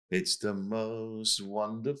It's the most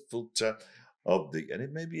wonderful time of the...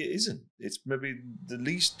 And maybe it isn't. It's maybe the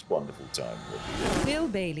least wonderful time of the year. Bill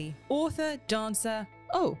Bailey, author, dancer,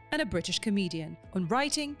 and a British comedian on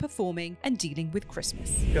writing, performing and dealing with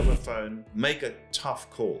Christmas. Pick up a phone, make a tough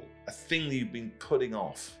call, a thing that you've been putting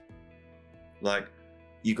off. Like,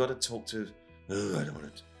 you got to talk to... Oh, I don't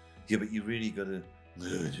want to... Yeah, but you really got to...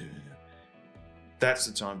 That's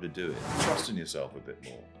the time to do it. Trust in yourself a bit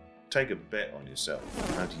more. Take a bet on yourself.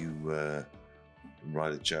 How do you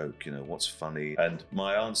write a joke? You know, what's funny? And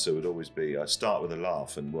my answer would always be, I start with a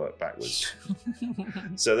laugh and work backwards.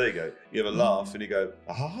 So there you go. You have a laugh and you go,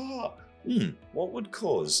 what would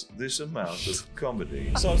cause this amount of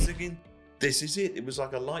comedy? So I was thinking, this is it. It was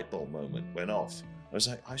like a light bulb moment went off. I was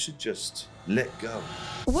like, I should just let go.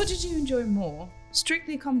 What did you enjoy more?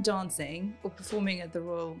 Strictly Come Dancing or performing at the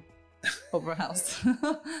Royal Opera House?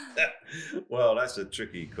 Well, that's a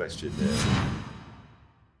tricky question there.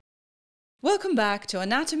 Welcome back to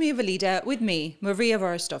Anatomy of a Leader with me, Maria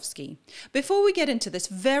Vorostovsky. Before we get into this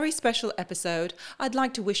very special episode, I'd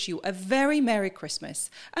like to wish you a very Merry Christmas,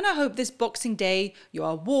 and I hope this Boxing Day you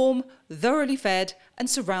are warm, thoroughly fed, and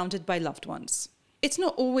surrounded by loved ones. It's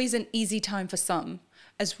not always an easy time for some,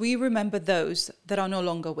 as we remember those that are no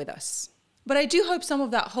longer with us. But I do hope some of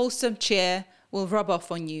that wholesome cheer will rub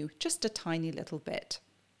off on you just a tiny little bit.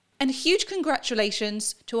 And huge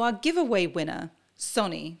congratulations to our giveaway winner,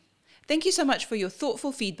 Sonny. Thank you so much for your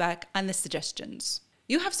thoughtful feedback and the suggestions.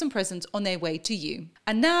 You have some presents on their way to you.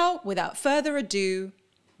 And now, without further ado,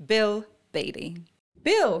 Bill Bailey.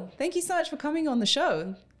 Bill, thank you so much for coming on the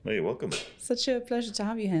show. Well, you're welcome. Such a pleasure to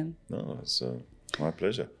have you here. No, it's my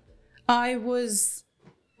pleasure. I was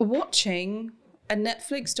watching a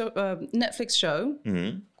Netflix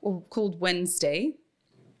show called Wednesday.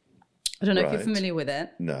 I don't know if you're familiar with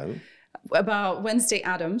it. No. About Wednesday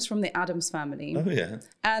Addams from the Addams Family. Oh, yeah.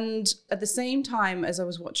 And at the same time as I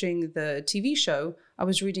was watching the TV show, I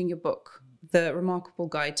was reading your book, The Remarkable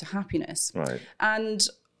Guide to Happiness. Right. And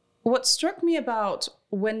what struck me about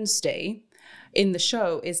Wednesday in the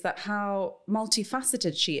show is that how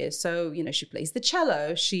multifaceted she is. So, you know, she plays the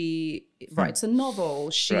cello, she writes a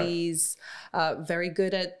novel, she's very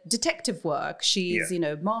good at detective work, she's,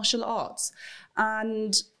 martial arts.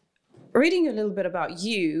 And reading a little bit about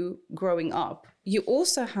you growing up, you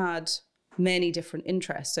also had many different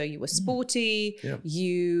interests. So you were sporty,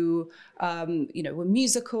 you were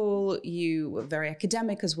musical, you were very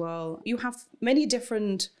academic as well. You have many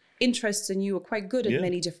different interests and you were quite good at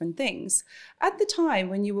many different things. At the time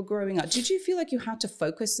when you were growing up, did you feel like you had to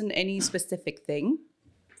focus on any specific thing?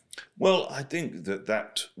 Well, I think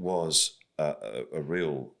that was a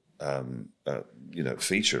real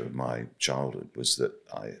feature of my childhood, was that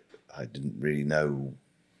I didn't really know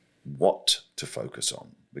what to focus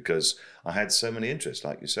on because I had so many interests,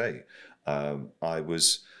 like you say. It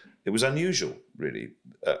was unusual, really.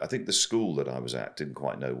 I think the school that I was at didn't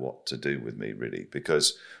quite know what to do with me, really,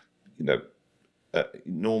 because,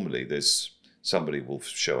 normally there's somebody will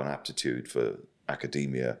show an aptitude for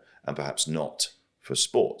academia and perhaps not for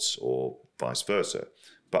sports or vice versa.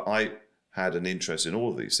 But I had an interest in all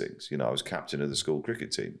of these things. I was captain of the school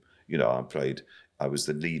cricket team. I was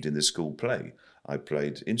the lead in the school play. I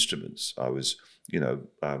played instruments. I was,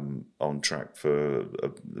 on track for a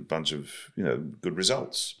bunch of, good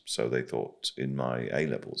results. So they thought in my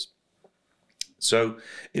A-levels. So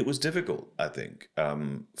it was difficult, I think,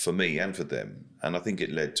 for me and for them. And I think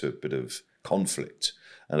it led to a bit of conflict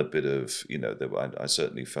and a bit of, I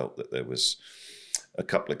certainly felt that there was a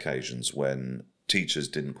couple of occasions when teachers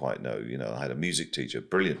didn't quite know. I had a music teacher,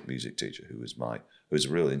 brilliant music teacher, who was a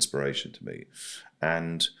real inspiration to me,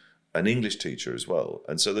 and an English teacher as well.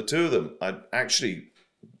 And so the two of them,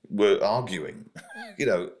 were arguing,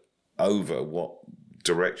 over what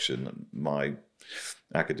direction my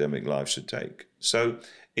academic life should take. So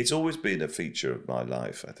it's always been a feature of my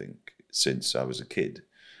life, I think, since I was a kid.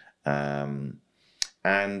 And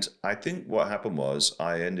I think what happened was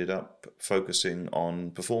I ended up focusing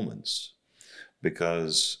on performance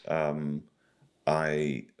because I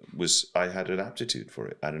had an aptitude for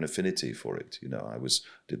it, I had an affinity for it. I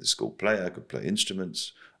did the school play, I could play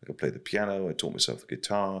instruments, I could play the piano, I taught myself the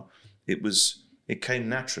guitar. It came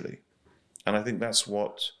naturally. And I think that's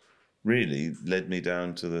what really led me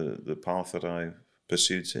down to the path that I've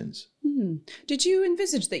pursued since. Did you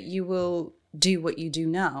envisage that you will do what you do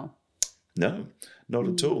now? No, not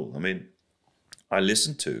at all. I mean, I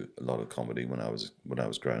listened to a lot of comedy when I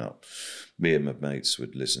was growing up. Me and my mates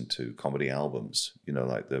would listen to comedy albums,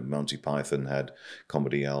 like the Monty Python had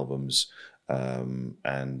comedy albums. And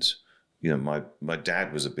my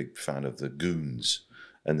dad was a big fan of the Goons,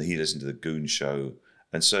 and he listened to the Goon Show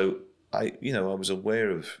And so I was aware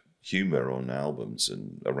of humour on albums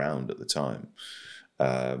and around at the time,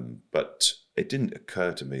 but it didn't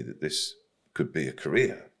occur to me that this could be a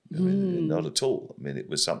career. I mean, not at all. I mean, it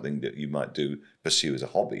was something that you might pursue as a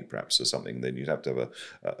hobby, perhaps, or something. Then you'd have to have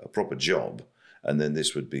a proper job, and then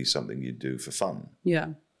this would be something you'd do for fun. Yeah.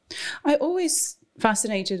 I always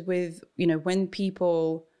fascinated with, when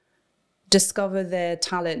people discover their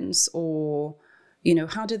talents, or,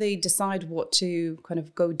 how do they decide what to kind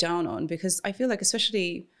of go down on? Because I feel like,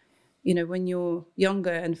 especially, when you're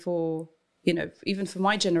younger, and for, even for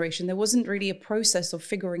my generation, there wasn't really a process of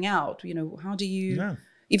figuring out, how do you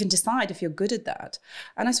even decide if you're good at that?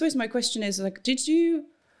 And I suppose my question is, like,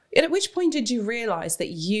 at which point did you realize that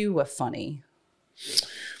you were funny?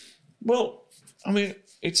 Well, I mean,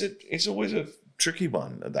 it's always a tricky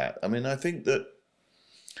one at that. I mean, I think that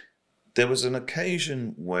there was an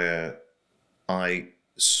occasion where I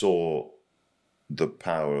saw the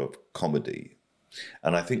power of comedy,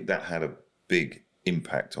 and I think that had a big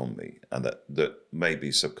impact on me, and that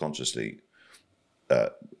maybe subconsciously,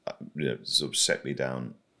 sort of set me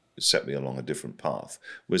along a different path.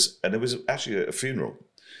 And it was actually a funeral.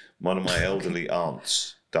 One of my elderly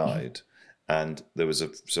aunts died, and there was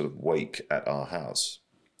a sort of wake at our house,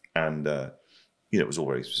 and it was all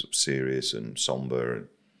very sort of serious and somber,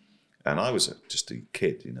 and I was just a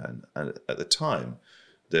kid, and at the time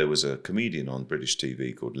there was a comedian on British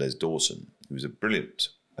TV called Les Dawson. He was a brilliant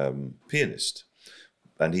pianist,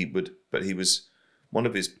 and one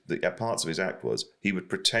of the parts of his act was he would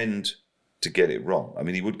pretend to get it wrong. I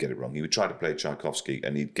mean, he would get it wrong. He would try to play Tchaikovsky,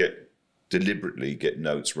 and he'd deliberately get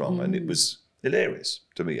notes wrong, and it was hilarious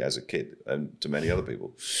to me as a kid, and to many other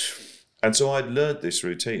people. And so I'd learned this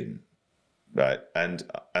routine, right? And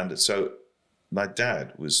so my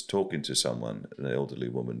dad was talking to someone, an elderly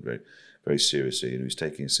woman, very, very seriously, and he was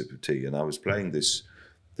taking a sip of tea, and I was playing this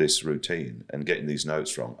routine and getting these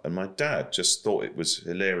notes wrong, and my dad just thought it was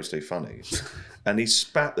hilariously funny, and he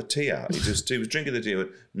spat the tea out. He was drinking the tea,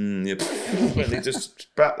 and he just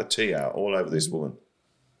spat the tea out all over this woman.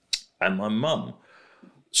 And my mum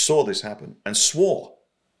saw this happen and swore,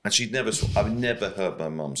 and I've never heard my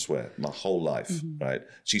mum swear my whole life, right?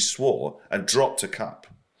 She swore and dropped a cup,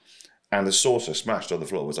 and the saucer smashed on the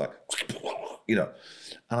floor. It was like,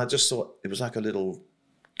 and I just thought it was like a little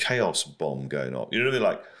chaos bomb going off. You know what I mean?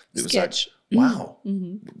 Like, it was Sketch. Like, wow,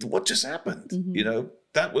 what just happened?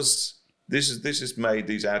 This has made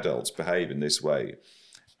these adults behave in this way.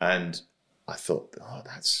 And I thought,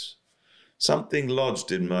 that's something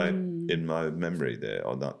lodged in my memory there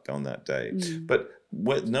on that day. But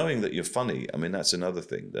knowing that you're funny, I mean, that's another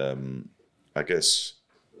thing. I guess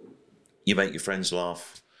you make your friends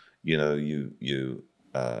laugh. You're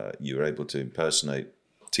able to impersonate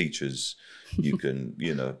teachers. You can,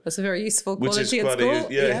 That's a very useful quality at school.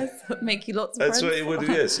 Yes, make you lots of friends. That's what it would.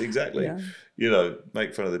 Yes, exactly. Yeah.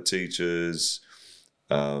 Make fun of the teachers.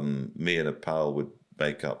 Me and a pal would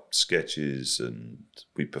make up sketches, and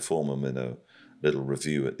we'd perform them in a little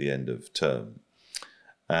review at the end of term.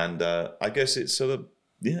 And I guess it's sort of,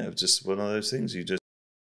 just one of those things you just.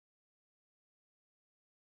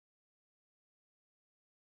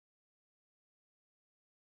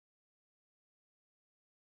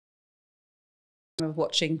 Of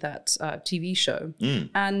watching that TV show.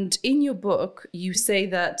 And in your book, you say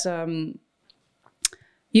that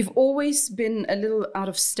you've always been a little out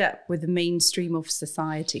of step with the mainstream of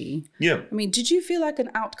society. Yeah. I mean, did you feel like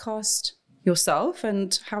an outcast yourself,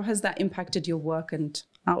 and how has that impacted your work and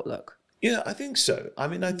outlook? Yeah, I think so. I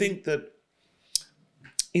mean, I think that,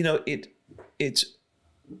 it's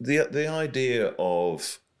the idea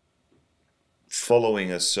of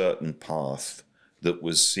following a certain path that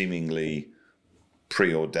was seemingly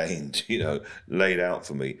preordained, laid out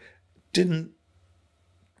for me, didn't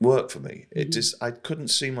work for me. I couldn't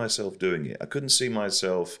see myself doing it. I couldn't see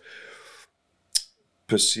myself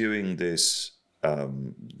pursuing this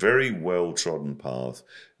very well-trodden path,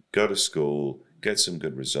 go to school, get some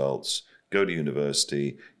good results, go to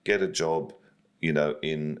university, get a job,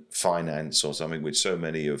 in finance or something, which so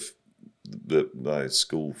many of my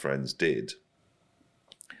school friends did,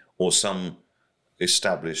 or some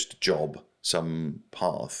established job, some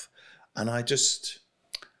path. And I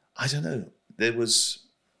don't know. There was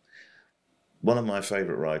one of my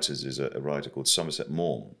favorite writers is a writer called Somerset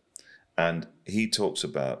Maugham, and he talks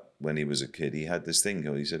about when he was a kid, he had this thing,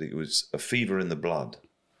 he said it was a fever in the blood.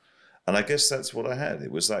 And I guess that's what I had.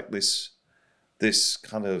 It was like this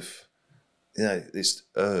kind of, this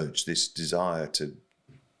urge, this desire to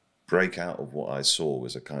break out of what I saw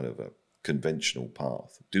was a kind of a conventional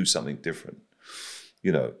path, do something different,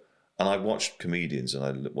 and I watched comedians and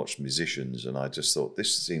I watched musicians, and I just thought,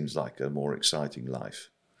 this seems like a more exciting life,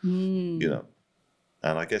 you know.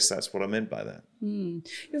 And I guess that's what I meant by that.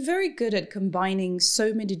 You're very good at combining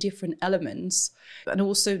so many different elements and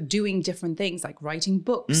also doing different things like writing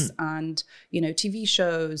books and, you know, TV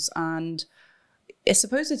shows. And I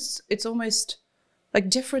suppose it's almost like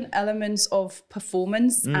different elements of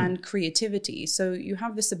performance and creativity. So you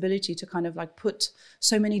have this ability to kind of like put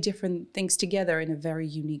so many different things together in a very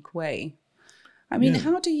unique way. I mean,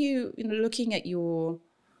 how do you, you know, looking at your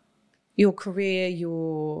career,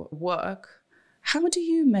 your work, how do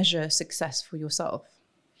you measure success for yourself?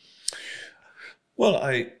 Well,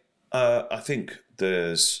 I think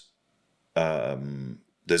there's a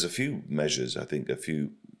few measures. I think a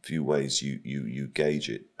few ways you gauge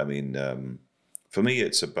it. I mean, for me,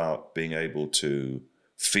 it's about being able to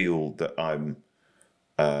feel that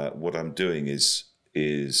what I'm doing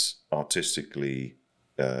is artistically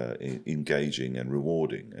engaging and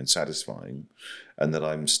rewarding and satisfying, and that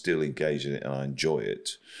I'm still engaged in it and I enjoy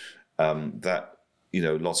it. That, you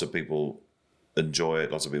know, lots of people enjoy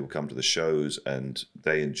it. Lots of people come to the shows and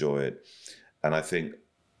they enjoy it. And I think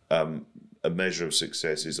a measure of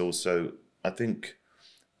success is also, I think,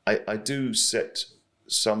 I do set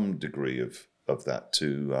some degree of that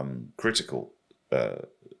to critical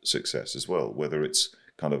success as well, whether it's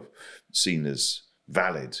kind of seen as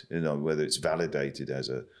valid, you know, whether it's validated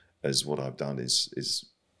as what I've done is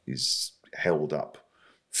held up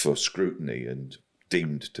for scrutiny and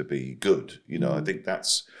deemed to be good. You know, I think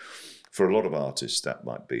that's, for a lot of artists, that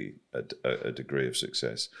might be a degree of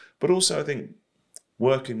success. But also I think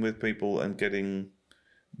working with people and getting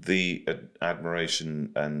the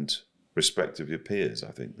admiration and respect of your peers,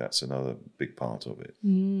 I think that's another big part of it.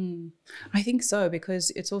 I think so,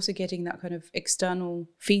 because it's also getting that kind of external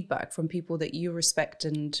feedback from people that you respect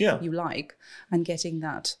and you like, and getting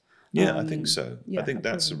that. Yeah, I think so. I think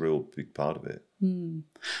that's a real big part of it.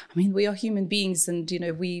 I mean, we are human beings, and, you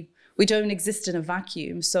know, we don't exist in a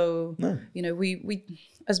vacuum. So, you know, we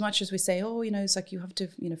as much as we say, oh, you know, it's like you have to,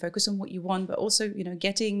 you know, focus on what you want, but also, you know,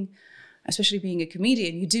 getting, especially being a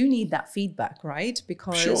comedian, you do need that feedback, right?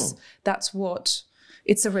 Because that's what,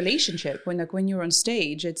 it's a relationship. When you're on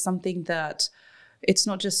stage, it's something that, it's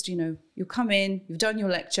not just, you know, you come in, you've done your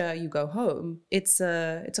lecture, you go home. It's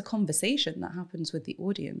a conversation that happens with the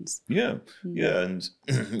audience. Yeah, and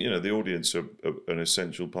you know, the audience are an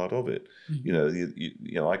essential part of it. You know, you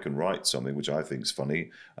know, I can write something which I think is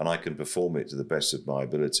funny, and I can perform it to the best of my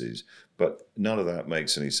abilities, but none of that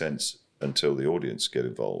makes any sense until the audience get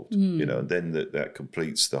involved. You know, and then that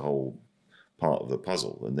completes the whole part of the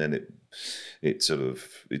puzzle, and then it sort of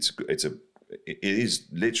it is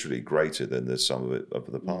literally greater than the sum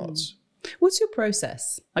of the parts. What's your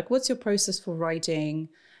process? Like, what's your process for writing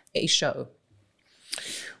a show?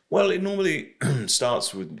 Well, it normally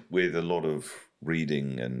starts with a lot of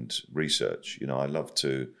reading and research. You know, I love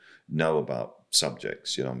to know about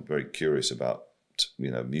subjects. You know, I'm very curious about,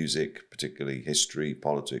 you know, music, particularly history,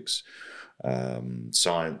 politics,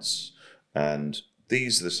 science. And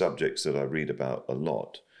these are the subjects that I read about a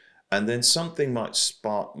lot. And then something might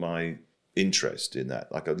spark my interest in that,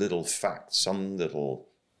 like a little fact, some little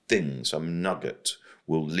thing, some nugget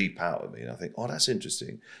will leap out at me, and I think, oh, that's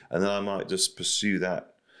interesting, and then I might just pursue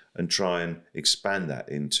that and try and expand that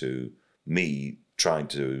into me trying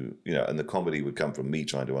to, you know, and the comedy would come from me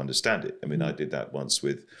trying to understand it. I mean, I did that once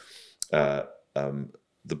with the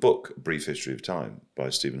book Brief History of Time by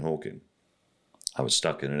Stephen Hawking. I was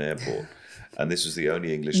stuck in an airport, and this was the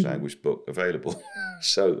only English language book available.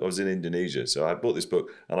 So I was in Indonesia. So I bought this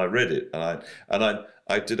book and I read it, and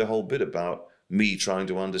I did a whole bit about me trying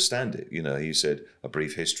to understand it. You know, he said, a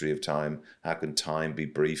brief history of time. How can time be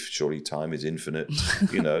brief? Surely time is infinite,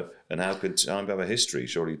 you know, and how can time have a history?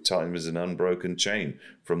 Surely time is an unbroken chain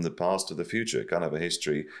from the past to the future. It can't have a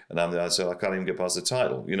history. And I said, I can't even get past the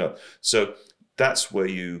title, you know. So that's where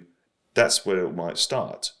it might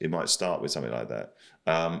start. It might start with something like that.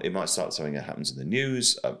 It might start something that happens in the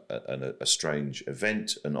news, a strange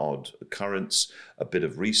event, an odd occurrence, a bit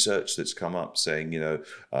of research that's come up saying, you know,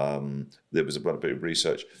 there was a bit of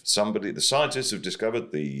research. The scientists have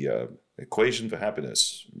discovered the equation for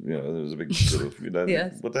happiness. You know, there was a big sort of, you know,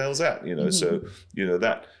 what the hell's that? You know, so, you know,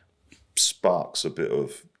 that sparks a bit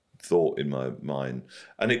of thought in my mind.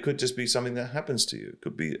 And it could just be something that happens to you. It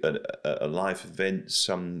could be a life event,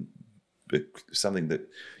 something that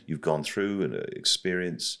you've gone through and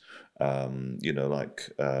experience, you know, like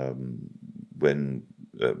when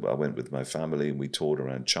I went with my family and we toured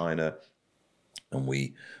around China, and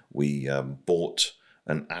we bought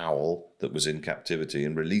an owl that was in captivity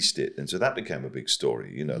and released it. And so that became a big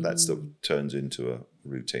story. You know, that's that turns into a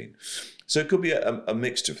routine. So it could be a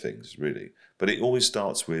mixture of things, really. But it always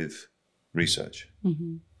starts with research.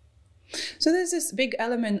 So there's this big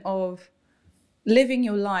element of living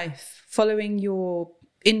your life, following your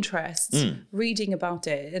interests, reading about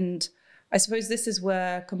it. And I suppose this is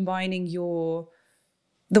where combining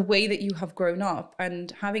the way that you have grown up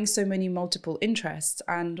and having so many multiple interests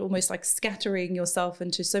and almost like scattering yourself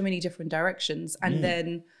into so many different directions and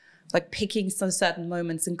then like picking some certain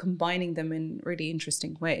moments and combining them in really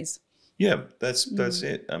interesting ways. Yeah, that's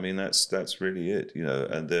it. I mean, that's really it, you know.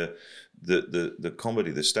 And the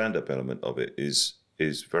comedy, the stand-up element of it is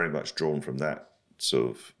very much drawn from that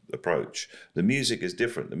sort of approach. The music is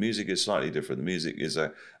different. The music is slightly different. The music is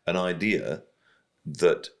an idea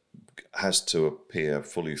that has to appear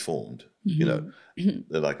fully formed. You know,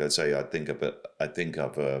 like I say, I think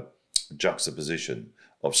of a juxtaposition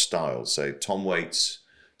of styles. Say Tom Waits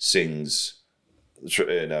sings,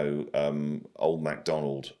 you know, Old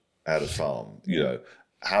MacDonald Had a Farm. You know,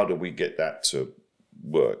 how do we get that to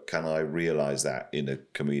work? Can I realize that in a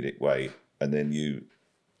comedic way? And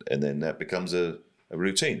then that becomes a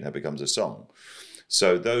routine. That becomes a song.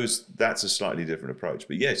 So that's a slightly different approach.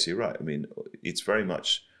 But yes, you're right. I mean, it's very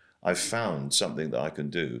much, I've found something that I can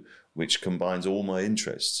do which combines all my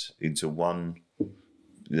interests into one, you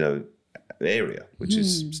know, area, which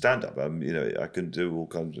is stand-up. You know, I can do all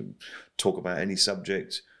kinds of, talk about any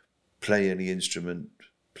subject, play any instrument,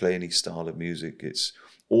 play any style of music. It's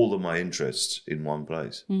all of my interests in one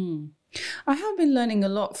place. I have been learning a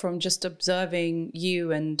lot from just observing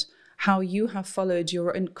you and how you have followed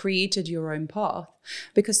and created your own path.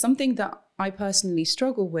 Because something that I personally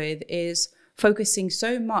struggle with is focusing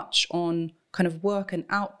so much on kind of work and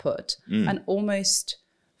output and almost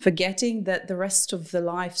forgetting that the rest of the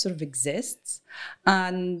life sort of exists.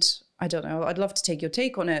 And I don't know, I'd love to take your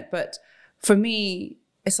take on it. But for me,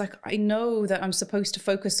 it's like, I know that I'm supposed to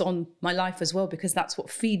focus on my life as well, because that's what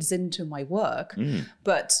feeds into my work.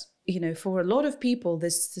 But, you know, for a lot of people,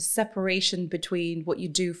 there's this separation between what you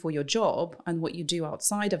do for your job and what you do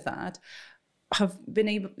outside of that.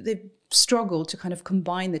 They've struggled to kind of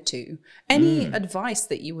combine the two. Any advice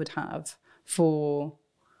that you would have for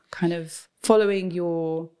kind of following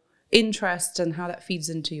your interest and how that feeds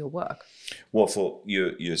into your work? Well, for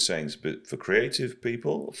you're saying for creative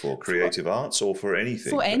people, for creative arts, or for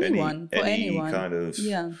anything? For anyone. Any kind of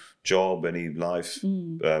job, any life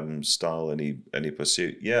style, any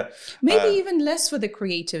pursuit. Yeah. Maybe even less for the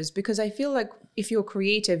creatives, because I feel like if you're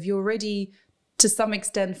creative, you're already to some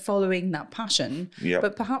extent following that passion. Yep.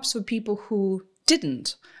 But perhaps for people who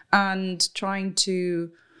didn't and trying to,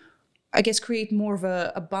 I guess, create more of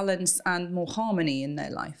a balance and more harmony in their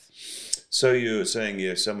life. So you're saying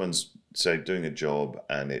if someone's, say, doing a job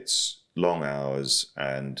and it's long hours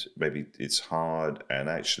and maybe it's hard and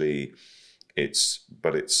actually it's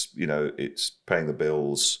you know, it's paying the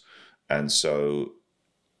bills, and so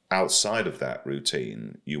outside of that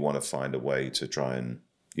routine you want to find a way to try and,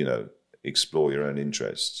 you know, explore your own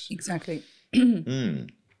interests. Exactly. I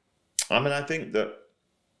mean, I think that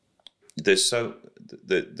there's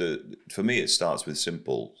for me it starts with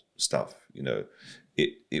simple stuff. You know,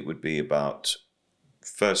 it would be about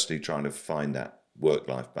firstly trying to find that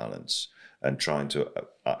work-life balance and trying to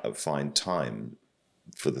find time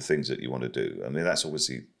for the things that you want to do. I mean, that's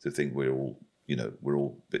obviously the thing we're all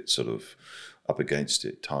a bit sort of up against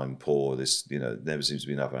it. Time poor. This, you know, never seems to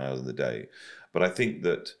be enough hours in the day. But I think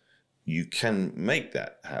that you can make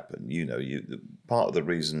that happen. You know, part of the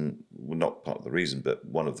reason, well, not part of the reason, but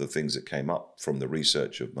one of the things that came up from the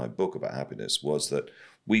research of my book about happiness was that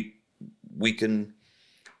we can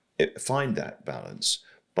find that balance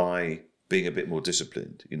by being a bit more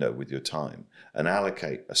disciplined, you know, with your time, and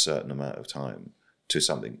allocate a certain amount of time to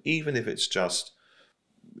something, even if it's just,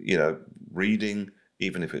 you know, reading,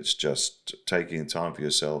 even if it's just taking time for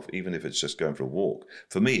yourself, even if it's just going for a walk.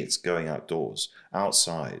 For me, it's going outdoors,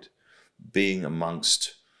 outside, being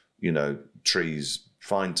amongst, you know, trees.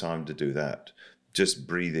 Find time to do that. Just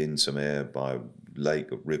breathe in some air by a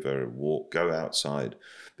lake or river, walk, go outside,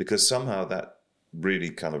 because somehow that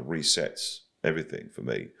really kind of resets everything for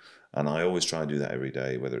me. And I always try and do that every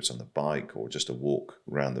day, whether it's on the bike or just a walk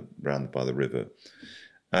around by the river.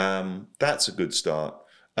 That's a good start.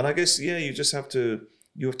 And I guess, yeah, you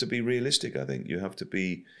have to be realistic. I think you have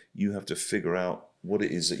to figure out what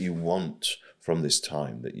it is that you want from this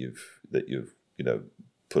time that you've you know,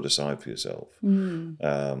 put aside for yourself.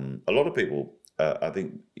 A lot of people, I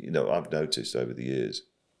think, you know, I've noticed over the years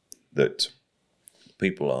that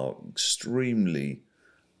people are extremely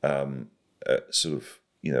sort of,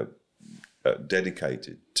 you know,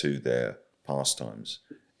 dedicated to their pastimes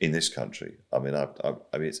in this country. I mean, I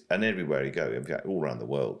mean, it's, and everywhere you go, in fact, all around the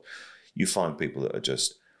world, you find people that are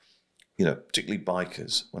just, you know, particularly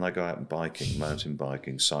bikers. When I go out and biking, mountain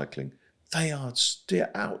biking, cycling, they are still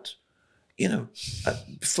out, you know,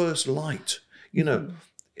 at first light. You know,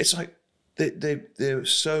 it's like they're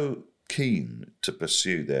so keen to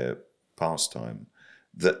pursue their pastime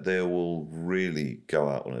that they will really go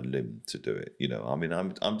out on a limb to do it. You know, I mean,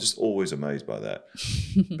 I'm just always amazed by that.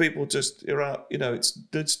 People just are out, you know,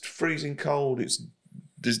 it's freezing cold,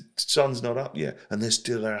 the sun's not up yet, and they're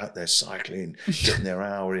still out there cycling, getting their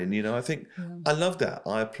hour in. You know, I think I love that.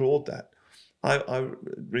 I applaud that. I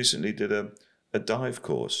recently did a dive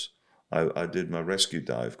course. I did my rescue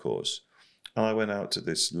dive course, and I went out to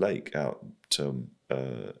this lake out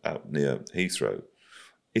near Heathrow.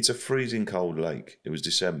 It's a freezing cold lake. It was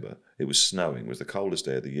December. It was snowing. It was the coldest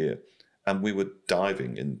day of the year, and we were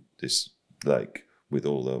diving in this lake with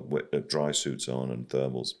all the dry suits on and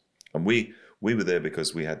thermals, and we were there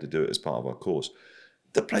because we had to do it as part of our course.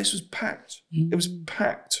 The place was packed. It was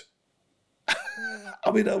packed.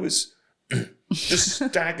 I mean, I was just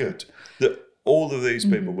staggered that all of these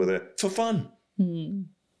people were there for fun. We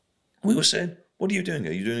were saying, what are you doing?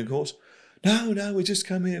 Are you doing a course? No, we just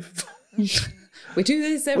come here for fun. We do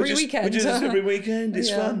this every weekend. We do this every weekend. It's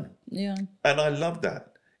fun. Yeah. And I love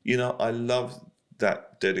that. You know, I love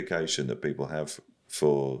that dedication that people have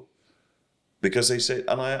for... Because they said,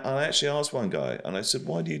 and I actually asked one guy, and I said,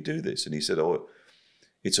 why do you do this? And he said, oh,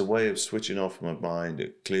 it's a way of switching off my mind.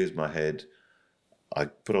 It clears my head. I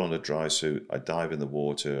put on a dry suit, I dive in the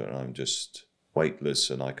water, and I'm just weightless,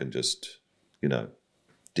 and I can just, you know,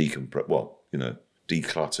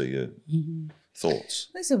 declutter your thoughts.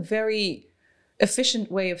 That's a very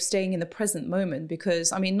efficient way of staying in the present moment,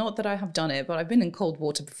 because, I mean, not that I have done it, but I've been in cold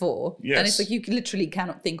water before. Yes. And it's like you literally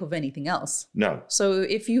cannot think of anything else. No. So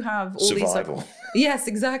if you have all Survival. these... Yes,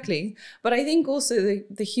 exactly. But I think also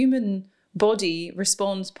the human body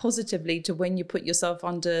responds positively to when you put yourself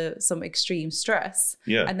under some extreme stress.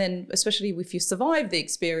 Yeah. And then especially if you survive the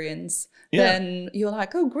experience, then you're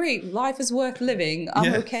like, oh, great, life is worth living.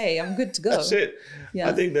 I'm okay. I'm good to go. That's it. Yeah.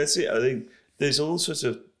 I think that's it. I think there's all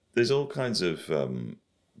kinds of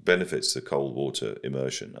benefits to cold water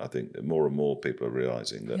immersion. I think that more and more people are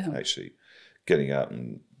realizing that actually getting out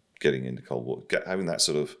and getting into cold water, having that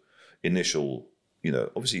sort of initial, you know,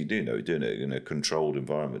 obviously you do know you're doing it in a controlled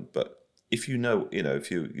environment, but if you know, you know, if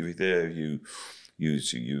you're there, you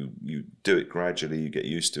do it gradually, you get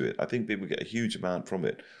used to it. I think people get a huge amount from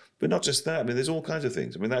it. But not just that. I mean, there's all kinds of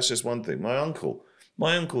things. I mean, that's just one thing. My uncle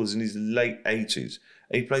is in his late 80s,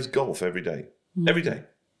 and he plays golf every day. Every day.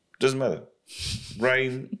 Doesn't matter.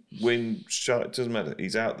 Rain, wind, shine, it doesn't matter.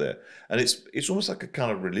 He's out there. And it's almost like a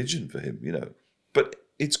kind of religion for him, you know. But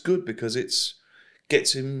it's good because it's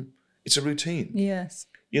a routine. Yes.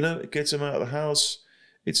 You know, it gets him out of the house.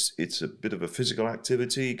 It's a bit of a physical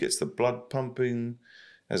activity, gets the blood pumping,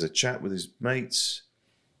 has a chat with his mates,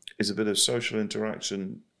 is a bit of social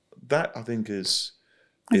interaction. That, I think, is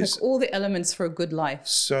like all the elements for a good life.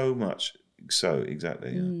 So much. So,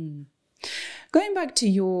 exactly, yeah. Going back to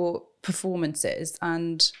your performances,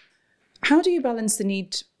 and how do you balance the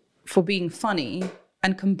need for being funny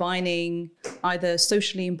and combining either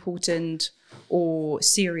socially important or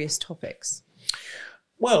serious topics?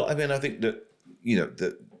 Well, I mean, I think that, you know,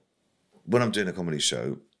 that when I'm doing a comedy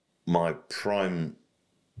show, my prime,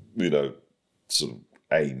 you know, sort of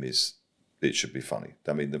aim is it should be funny.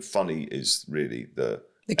 I mean, the funny is really the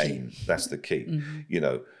aim. That's the key, you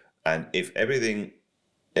know. And if everything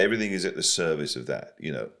is at the service of that,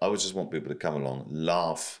 you know, I would just want people to come along,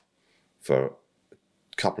 laugh for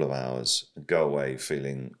a couple of hours, and go away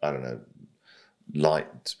feeling, I don't know,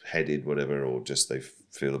 light-headed, whatever, or just they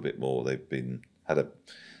feel a bit more, they've been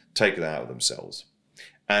taken out of themselves.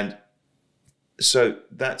 And so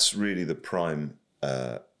that's really the prime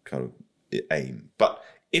kind of aim. But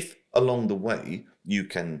if along the way you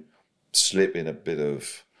can slip in a bit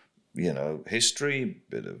of, you know, history,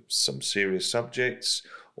 bit of some serious subjects,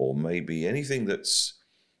 or maybe anything that's,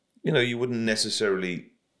 you know, you wouldn't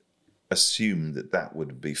necessarily assume that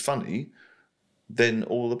would be funny, then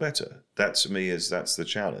all the better. That to me that's the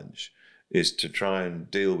challenge, is to try and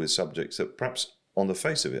deal with subjects that perhaps on the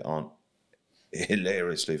face of it aren't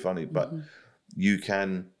hilariously funny, but you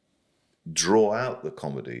can draw out the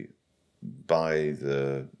comedy by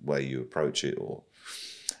the way you approach it, or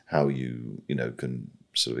how you know, can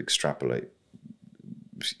sort of extrapolate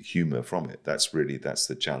humour from it. That's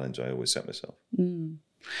the challenge I always set myself.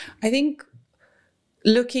 I think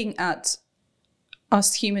looking at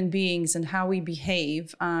us human beings and how we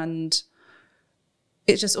behave, and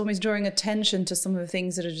it's just almost drawing attention to some of the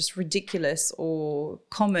things that are just ridiculous or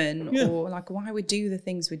common, or like why we do the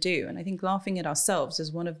things we do. And I think laughing at ourselves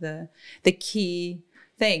is one of the key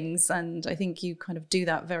things. And I think you kind of do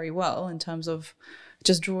that very well in terms of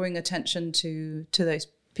just drawing attention to those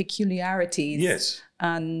peculiarities. Yes.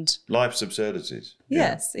 And life's absurdities.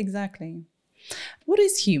 Yes, exactly. What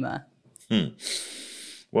is humour?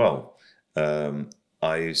 Well,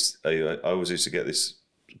 I always used to get this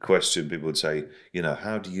question. People would say,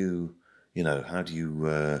 how do you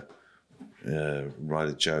write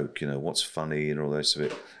a joke? What's funny and all the rest of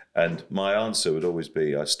it. And my answer would always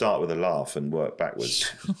be, I start with a laugh and work backwards.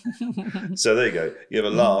 So there you go. You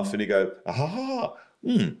have a laugh and you go,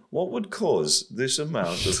 what would cause this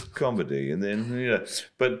amount of comedy? And then,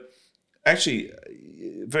 but actually,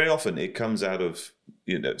 very often it comes out of,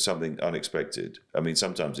 something unexpected. I mean,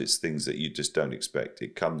 sometimes it's things that you just don't expect.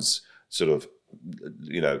 It comes sort of,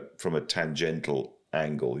 from a tangential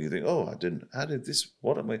angle. You think, how did this,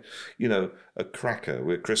 what am I, a cracker,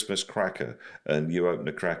 we're Christmas cracker, and you open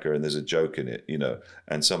a cracker and there's a joke in it,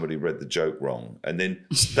 and somebody read the joke wrong. And then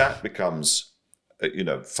that becomes,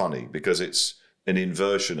 funny because it's an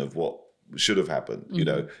inversion of what should have happened.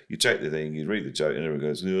 You take the thing, you read the joke, and everyone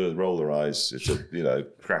goes, roll their eyes. It's a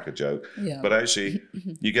cracker joke. Yeah. But actually,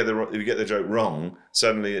 you get the joke wrong.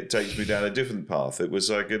 Suddenly, it takes me down a different path. It was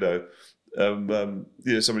like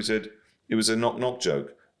somebody said it was a knock knock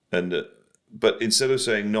joke, and but instead of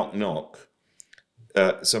saying knock knock,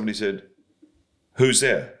 somebody said, "Who's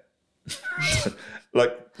there?"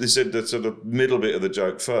 Like they said the sort of middle bit of the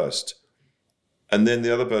joke first, and then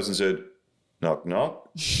the other person said, "Knock knock."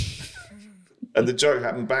 And the joke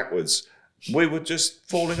happened backwards. We were just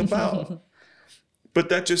falling about. But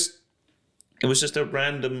it was just a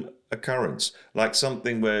random occurrence, like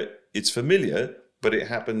something where it's familiar, but it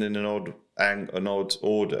happened in an odd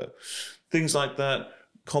order. Things like that.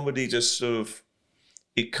 Comedy just sort of,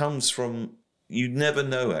 it comes from, you never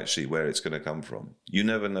know actually where it's going to come from. You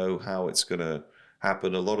never know how it's going to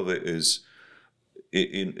happen. A lot of it is,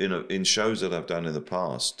 in shows that I've done in the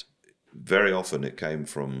past, very often it came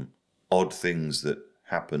from odd things that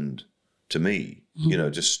happened to me,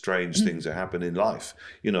 just strange things that happen in life.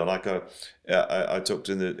 Like I talked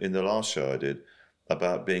in the last show I did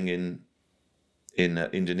about being in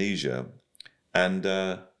Indonesia, and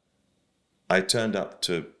I turned up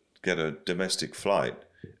to get a domestic flight,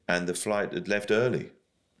 and the flight had left early,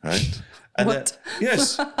 right? And what?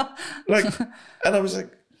 Yes, and I was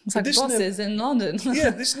like, it's like bosses in London. Yeah,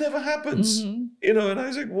 this never happens, And I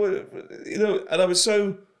was like, what, and I was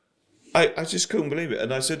so. I just couldn't believe it.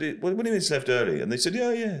 And I said, what do you mean it's left early? And they said,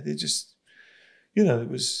 yeah. They just, it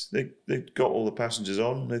was, they got all the passengers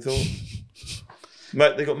on, they thought.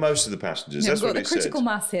 They got most of the passengers. That's what they said. We've got the critical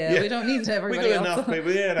mass here. Yeah. We don't need everybody else. We got enough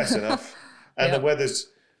people. Yeah, that's enough. And the weather's,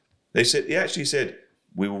 he actually said,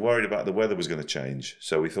 we were worried about the weather was going to change.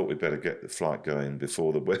 So we thought we'd better get the flight going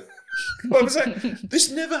before the weather. I was like,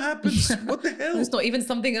 this never happens. What the hell? It's not even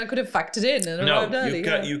something I could have factored in and arrived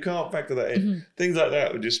early. You can't factor that in. Things like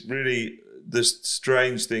that were just really the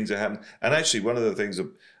strange things that happen. And actually, one of the things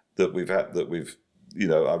that we've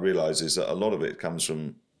I realise is that a lot of it comes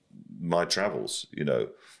from my travels,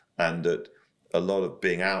 and that a lot of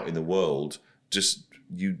being out in the world, just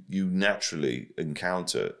you naturally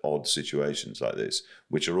encounter odd situations like this,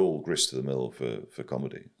 which are all grist to the mill for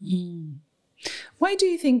comedy. Why do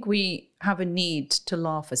you think we have a need to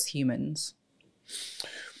laugh as humans?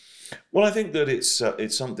 Well, I think that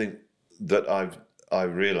it's something that I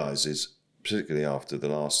realise is, particularly after the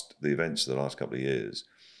events of the last couple of years,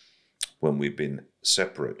 when we've been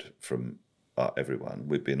separate from everyone,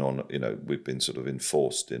 we've been sort of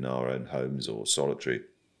enforced in our own homes or solitary.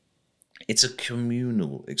 It's a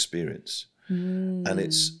communal experience. And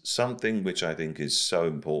it's something which I think is so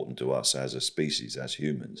important to us as a species, as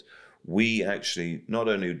humans. We actually, not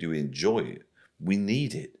only do we enjoy it, we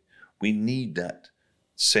need it. We need that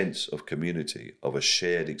sense of community, of a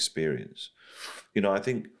shared experience. I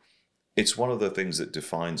think it's one of the things that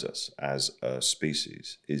defines us as a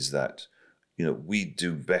species is that, we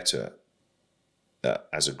do better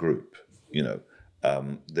as a group.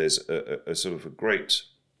 There's a sort of a great,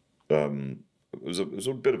 it was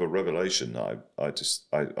a bit of a revelation. I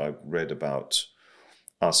read about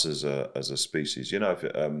us as a species.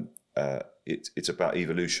 It's about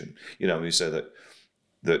evolution. We say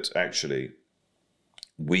that actually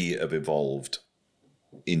we have evolved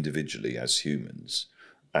individually as humans,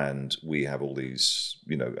 and we have all these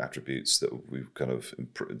attributes that we've kind of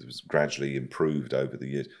gradually improved over the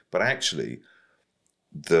years. But actually,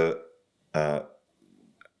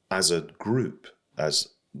 as a group, as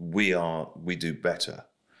we do better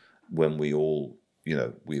when we all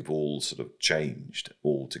we've all sort of changed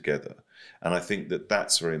all together. And I think that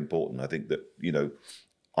that's very important. I think that,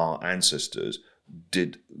 our ancestors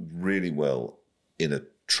did really well in a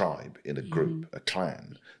tribe, in a group, a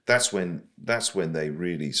clan. That's when they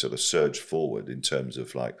really sort of surged forward in terms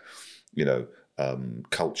of like,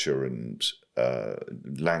 culture and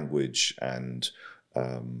language and,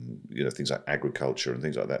 things like agriculture and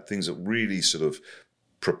things like that. Things that really sort of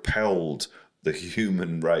propelled the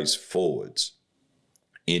human race forwards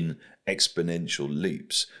in exponential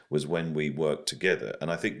leaps was when we worked together. And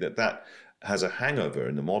I think that has a hangover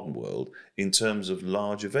in the modern world in terms of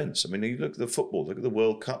large events. I mean, you look at the football, look at the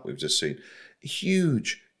World Cup we've just seen.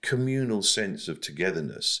 Huge communal sense of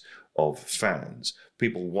togetherness of fans,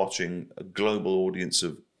 people watching, a global audience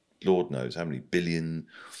of Lord knows how many billion.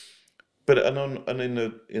 But in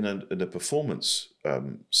a performance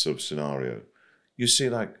sort of scenario, you see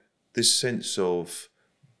like this sense of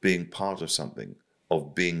being part of something,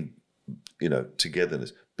 of being,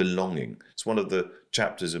 togetherness, belonging. It's one of the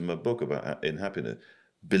chapters in my book about in happiness.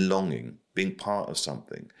 Belonging, being part of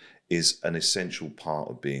something, is an essential part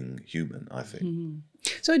of being human, I think.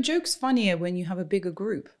 So a joke's funnier when you have a bigger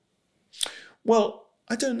group? Well,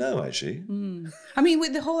 I don't know, actually. I mean,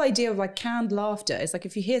 with the whole idea of like canned laughter, it's like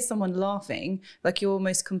if you hear someone laughing, like you're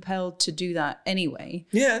almost compelled to do that anyway.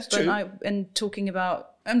 Yeah, it's true. And talking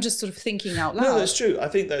about, I'm just sort of thinking out loud. No, that's true. I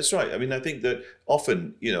think that's right. I mean, I think that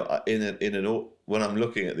often, when I'm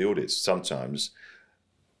looking at the audience, sometimes,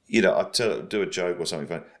 I do a joke or something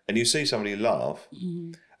fun, and you see somebody laugh,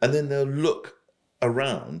 and then they'll look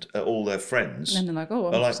around at all their friends, and they're like,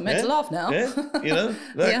 "Oh, I'm just meant to laugh now." Yeah,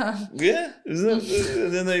 yeah.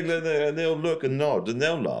 And then they'll look and nod and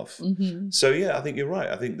they'll laugh. So yeah, I think you're right.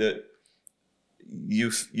 I think that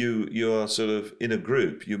you are sort of in a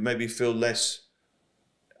group, you maybe feel less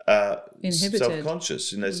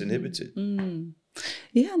self-conscious and less inhibited.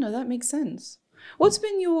 Yeah, no, that makes sense. What's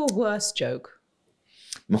been your worst joke?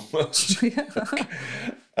 My worst joke?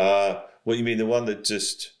 What you mean, a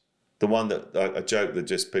joke that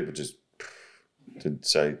just people just didn't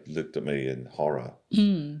say, looked at me in horror.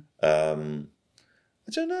 I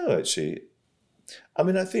don't know, actually. I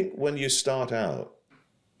mean, I think when you start out,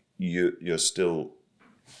 you're still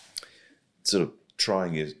sort of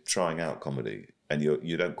trying out comedy, and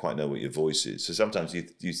you don't quite know what your voice is. So sometimes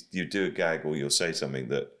you do a gag or you'll say something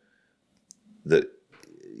that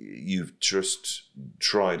you've just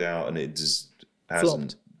tried out and it just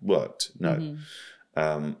hasn't worked. No.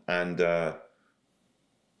 And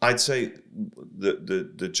I'd say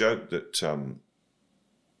the joke that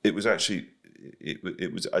it was actually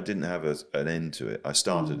it was I didn't have an end to it. I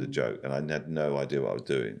started a joke and I had no idea what I was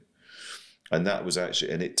doing, and that was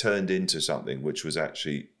actually, and it turned into something which was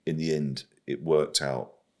actually, in the end, it worked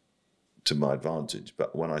out to my advantage.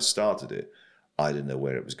 But when I started it, I didn't know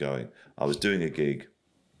where it was going. I was doing a gig,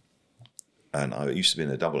 and I used to be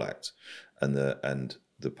in a double act, and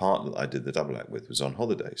the partner that I did the double act with was on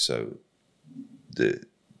holiday, so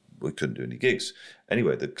we couldn't do any gigs.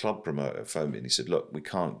 Anyway, the club promoter phoned me and he said, "Look, we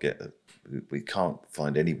can't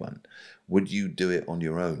find anyone. Would you do it on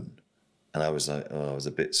your own?" And I was like, I was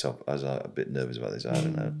a bit nervous about this. I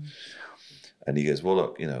don't know. And he goes, "Well,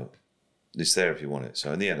 look, it's there if you want it."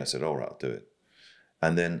 So in the end, I said, "All right, I'll do it."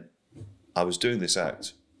 And then I was doing this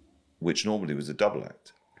act, which normally was a double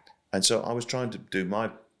act, and so I was trying to do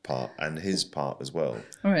my part and his part as well.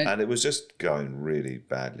 Right. And it was just going really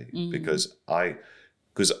badly because I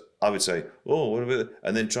would say, "Oh, what about it?"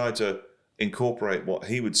 and then try to incorporate what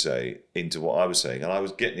he would say into what I was saying, and I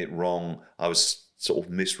was getting it wrong. I was sort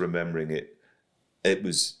of misremembering it. It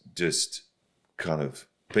was just kind of,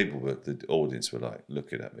 the audience were like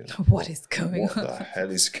looking at me like, what is going on? What the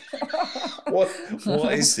hell is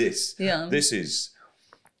what is this? Yeah.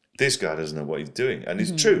 This guy doesn't know what he's doing. And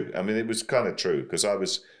it's true. I mean, it was kind of true because I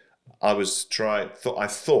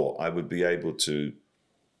thought I would be able to,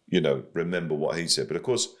 remember what he said. But of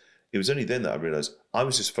course, it was only then that I realized I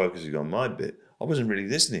was just focusing on my bit. I wasn't really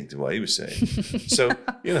listening to what he was saying. So,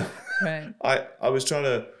 right. I was trying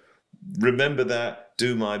to remember that,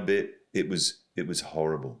 do my bit. It was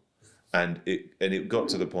horrible. And it got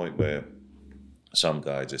to the point where some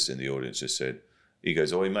guy just in the audience just said, he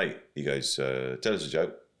goes, "Oi, mate." He goes, "Tell us a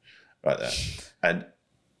joke." Right there. And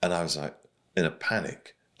I was like, in a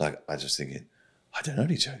panic, like I was just thinking, I don't know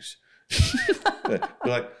any jokes. But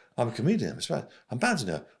like, I'm a comedian, I'm bound to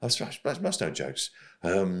know. I must know jokes.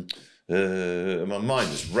 My mind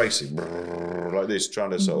was racing like this, trying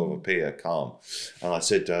to sort of appear calm. And I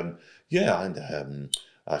said, "Yeah," and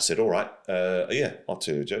I said, "All right, yeah, I'll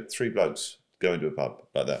tell you a joke. 3 blokes go into a pub,"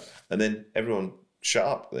 like that. And then everyone shut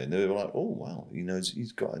up then. They were like, oh, wow, he knows,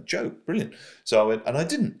 he's got a joke. Brilliant. So I went, and I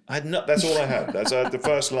didn't. I had not, that's all I had. I had the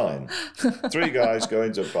first line. 3 guys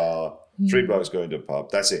going to a bar, 3 blokes going to a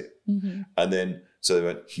pub. That's it. And then, so they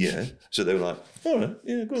went, yeah. So they were like, all right,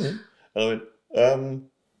 yeah, go on then. And I went,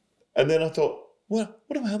 and then I thought, well,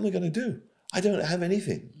 what am I going to do? I don't have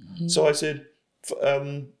anything. So I said,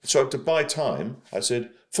 so to buy time, I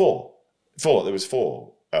said, 4. There was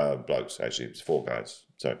 4 blokes, actually. It was 4 guys.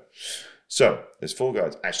 So there's 4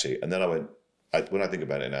 guys, actually. And then I went, when I think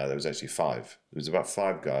about it now, there was actually 5. There was about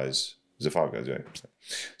 5 guys. There's 5 guys doing it.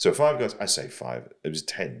 So 5 guys, I say 5. It was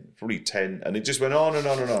 10, probably 10. And it just went on and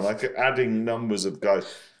on and on. Like adding numbers of guys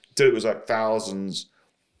till it was like thousands,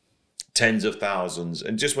 tens of thousands,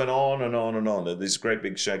 and just went on and on and on. And this great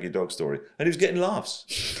big shaggy dog story. And he was getting laughs.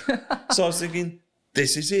 So I was thinking,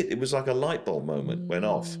 this is it. It was like a light bulb moment went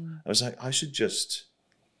off. I was like, I should just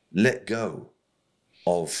let go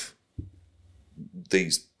of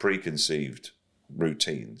these preconceived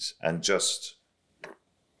routines and just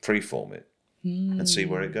freeform it and see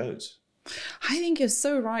where it goes. I think you're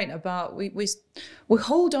so right about we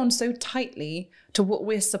hold on so tightly to what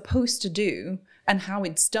we're supposed to do and how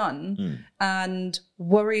it's done and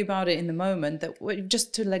worry about it in the moment that we're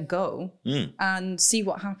just to let go and see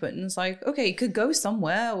what happens. Like, okay, it could go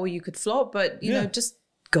somewhere or you could flop, but you know, just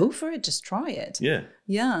go for it, just try it.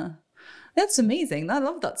 Yeah. That's amazing. I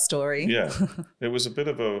love that story. Yeah. It was a bit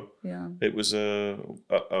of a it was a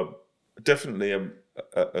definitely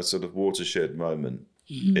a sort of watershed moment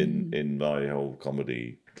in my whole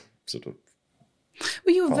comedy sort of.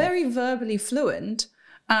 Well, you're very verbally fluent,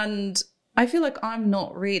 and I feel like I'm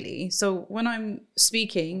not really. So when I'm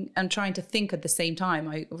speaking and trying to think at the same time,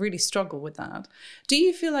 I really struggle with that. Do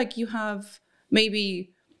you feel like you have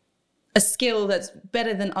maybe a skill that's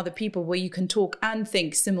better than other people where you can talk and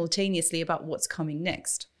think simultaneously about what's coming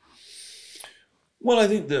next? Well, I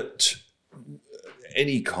think that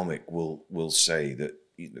any comic will say that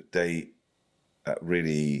they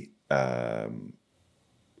really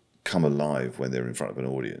come alive when they're in front of an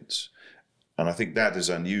audience. And I think that is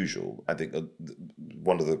unusual. I think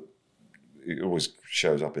one of it always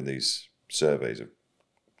shows up in these surveys of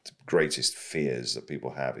the greatest fears that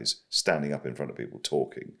people have is standing up in front of people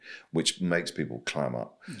talking, which makes people clam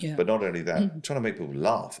up. Yeah. But not only that, trying to make people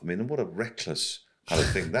laugh. I mean, what a reckless kind of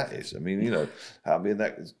thing that is. I mean,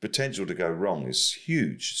 that potential to go wrong is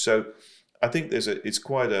huge. So I think it's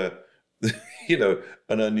quite a,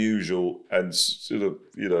 an unusual and sort of,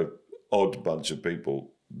 odd bunch of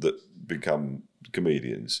people that become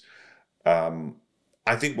comedians.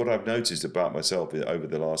 I think what I've noticed about myself over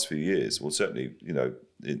the last few years, well, certainly,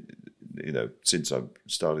 since I've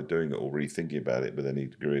started doing it or really thinking about it with any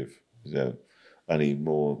degree of, any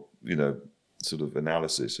more, sort of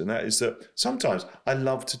analysis, and that is that sometimes I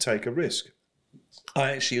love to take a risk.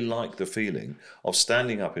 I actually like the feeling of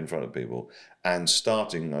standing up in front of people and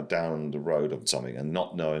starting down the road of something and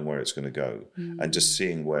not knowing where it's going to go and just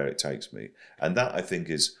seeing where it takes me. And that, I think,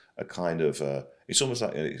 is a kind of it's almost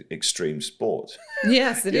like an extreme sport.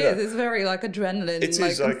 Yes, it is. It's very like adrenaline. It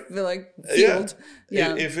is like field.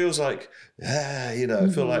 Yeah. It feels like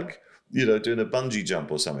it feel like doing a bungee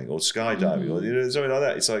jump or something, or skydiving, or something like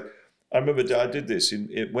that. It's like I remember I did this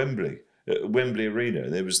at Wembley Arena,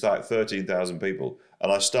 and there was like 13,000 people,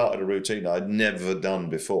 and I started a routine I'd never done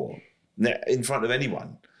before in front of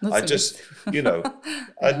anyone. I'd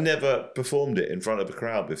never performed it in front of a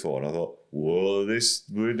crowd before, and I thought, whoa,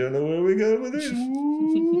 we don't know where we're going with this.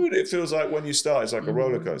 It feels like when you start, it's like a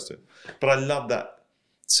roller coaster. But I love that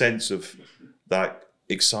sense of like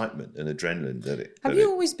excitement and adrenaline that it. Have you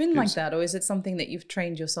always been like that, or is it something that you've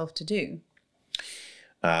trained yourself to do?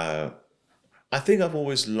 I think I've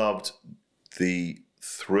always loved the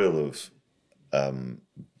thrill of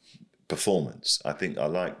performance. I think I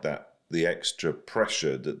like that. The extra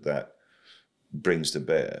pressure that brings to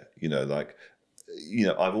bear,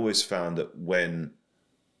 I've always found that when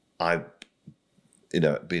I've,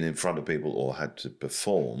 been in front of people or had to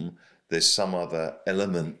perform, there's some other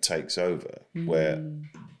element takes over where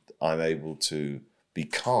I'm able to be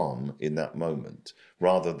calm in that moment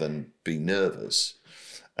rather than be nervous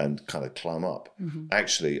and kind of climb up.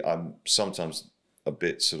 Actually, I'm sometimes a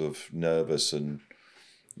bit sort of nervous and,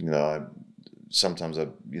 sometimes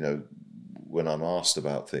when I'm asked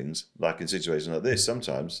about things, like in situations like this,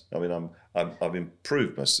 sometimes, I've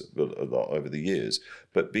improved myself a lot over the years,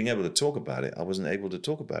 but being able to talk about it, I wasn't able to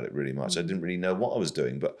talk about it really much. I didn't really know what I was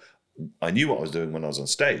doing, but I knew what I was doing when I was on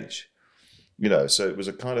stage, so it was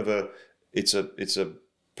a kind of it's a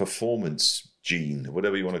performance gene,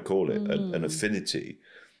 whatever you want to call it, an affinity,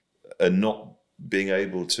 and not being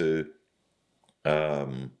able to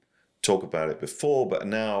talk about it before, but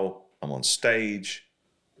now I'm on stage.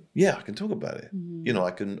 Yeah, I can talk about it. You know,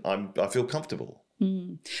 I feel comfortable.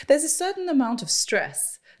 There's a certain amount of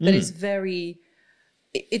stress that is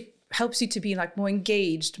it helps you to be like more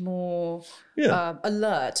engaged, more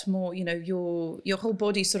alert, more, you know, your whole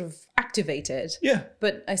body sort of activated. Yeah.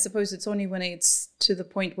 But I suppose it's only when it's to the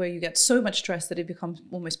point where you get so much stress that it becomes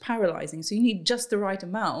almost paralyzing. So you need just the right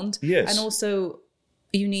amount. Yes. And also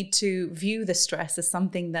you need to view the stress as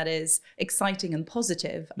something that is exciting and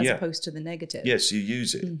positive as opposed to the negative. Yes, you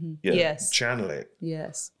use it. Yeah. Yes. Channel it.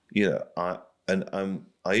 Yes. You know,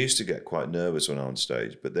 I used to get quite nervous when I'm on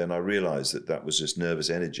stage, but then I realized that was just nervous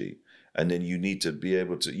energy. And then you need to be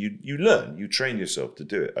able to, you train yourself to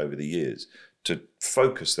do it over the years, to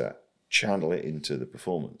focus that, channel it into the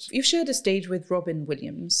performance. You've shared a stage with Robin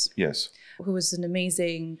Williams. Yes. Who was an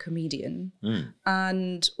amazing comedian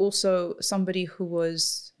and also somebody who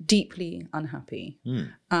was deeply unhappy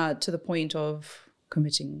to the point of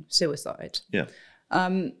committing suicide. Yeah.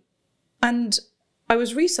 And I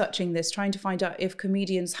was researching this, trying to find out if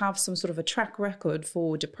comedians have some sort of a track record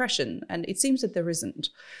for depression, and it seems that there isn't.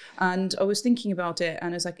 And I was thinking about it,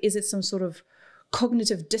 and I was like, is it some sort of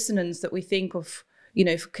cognitive dissonance that we think of, you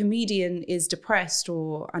know, if a comedian is depressed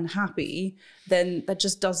or unhappy, then that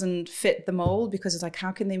just doesn't fit the mold, because it's like,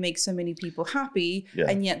 how can they make so many people happy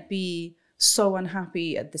and yet be so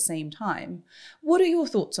unhappy at the same time? What are your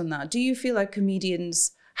thoughts on that? Do you feel like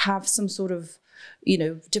comedians have some sort of, you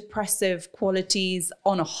know, depressive qualities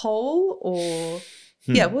on a whole, or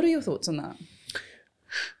what are your thoughts on that?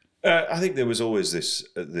 I think there was always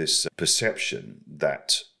this perception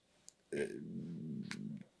that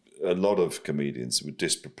a lot of comedians were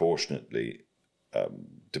disproportionately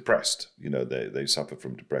depressed. You know, they suffer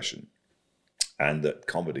from depression, and that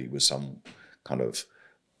comedy was some kind of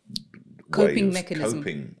coping mechanism,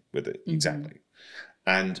 coping with it. Exactly.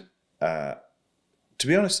 And to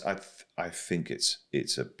be honest, I think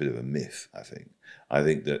it's a bit of a myth. I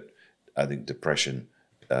think depression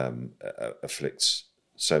afflicts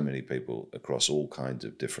so many people across all kinds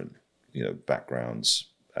of different, you know,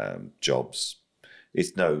 backgrounds, jobs.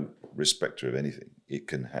 It's no respecter of anything. It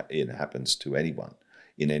happens to anyone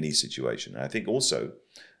in any situation. And I think also,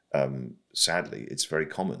 sadly, it's very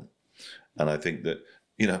common. And I think that,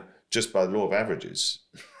 you know, just by the law of averages,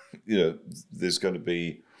 you know, there's going to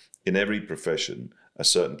be in every profession a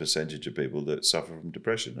certain percentage of people that suffer from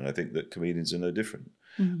depression. And I think that comedians are no different.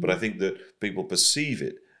 But I think that people perceive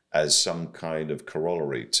it as some kind of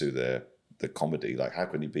corollary to the comedy. Like, how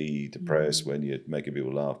can you be depressed when you're making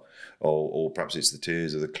people laugh? Or perhaps it's the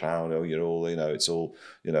tears of the clown. Or, it's all,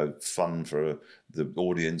 you know, fun for the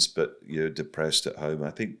audience, but you're depressed at home.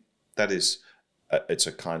 I think that is, it's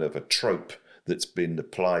a kind of a trope that's been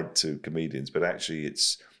applied to comedians, but actually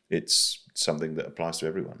it's something that applies to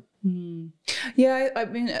everyone. Yeah, I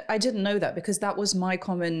mean, I didn't know that, because that was my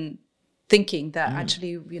common thinking, that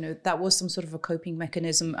actually, you know, that was some sort of a coping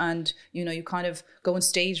mechanism, and, you know, you kind of go on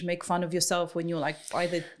stage, make fun of yourself when you're like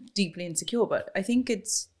either deeply insecure. But I think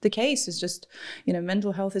it's the case. It's just, you know,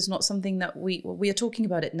 mental health is not something that we are talking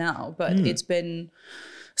about it now, but it's been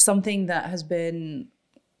something that has been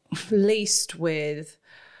laced with,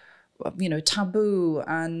 you know, taboo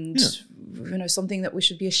and, you know, something that we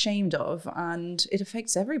should be ashamed of. And it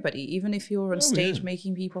affects everybody, even if you're on stage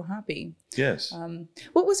making people happy. Yes.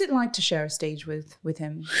 What was it like to share a stage with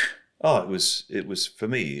him? Oh, it was for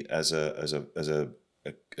me as a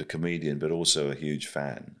comedian, but also a huge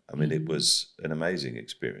fan. I mean, it was an amazing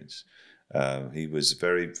experience. He was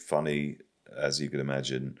very funny, as you can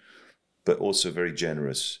imagine, but also very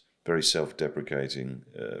generous, very self-deprecating,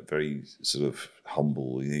 very sort of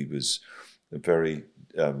humble. He was very,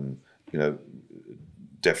 you know,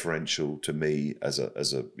 deferential to me as a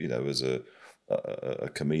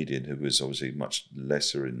comedian who was obviously much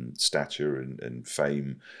lesser in stature and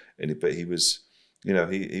fame, but he was, you know,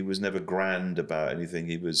 he was never grand about anything.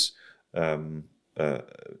 He was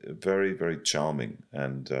very, very charming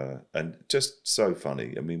and just so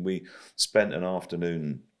funny. I mean, we spent an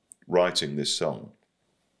afternoon writing this song.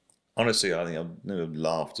 Honestly, I think I've never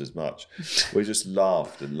laughed as much. We just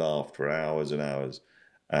laughed and laughed for hours and hours,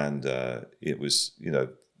 and it was, you know,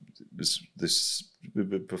 this we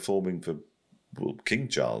were performing for King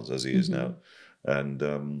Charles, as he is now,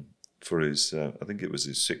 and for his I think it was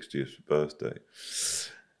his 60th birthday.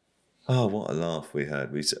 Oh, what a laugh we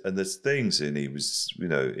had! And there's things, and he was, you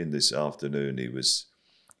know, in this afternoon he was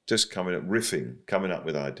just coming up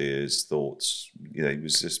with ideas, thoughts. You know, he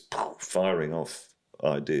was just firing off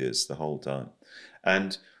ideas the whole time,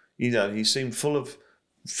 and, you know, he seemed full of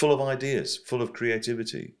ideas, full of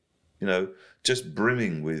creativity, you know, just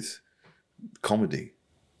brimming with comedy,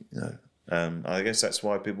 You know, I guess that's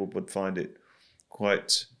why people would find it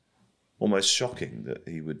quite almost shocking that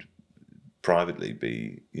he would privately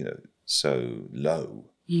be, you know, so low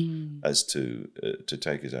as to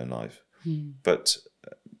take his own life. But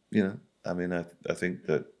you know, I mean, I think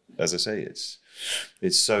that, as I say,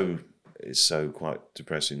 it's so quite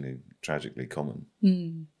depressingly, tragically common.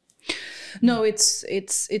 No,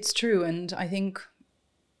 it's true, and I think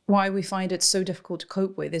why we find it so difficult to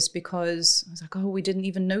cope with is because it's like, oh, we didn't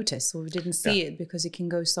even notice, or we didn't see it, because it can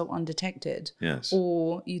go so undetected. Yes.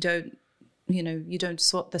 Or you don't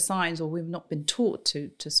spot the signs, or we've not been taught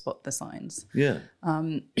to spot the signs. Yeah.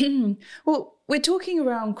 Well, we're talking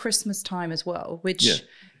around Christmas time as well, which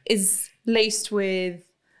is laced with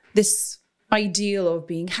this ideal of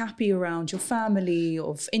being happy around your family,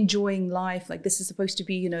 of enjoying life. Like, this is supposed to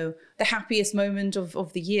be, you know, the happiest moment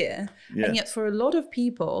of the year. Yeah. And yet for a lot of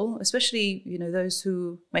people, especially, you know, those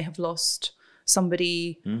who may have lost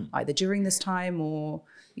somebody either during this time, or,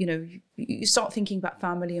 you know, you start thinking about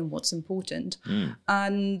family and what's important.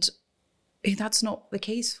 And that's not the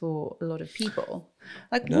case for a lot of people.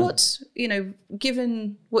 Like, what, you know,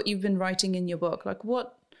 given what you've been writing in your book, like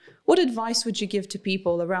what advice would you give to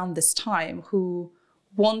people around this time who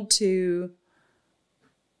want to,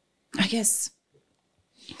 I guess,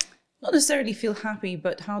 not necessarily feel happy,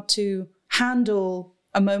 but how to handle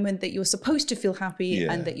a moment that you're supposed to feel happy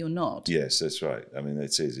and that you're not? Yes, that's right. I mean,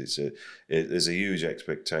 there's a huge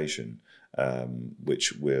expectation,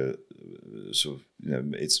 which we're sort of, you know,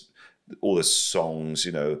 it's all the songs,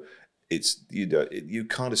 you know, it's, you know, you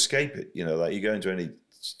can't escape it. You know, like you go into any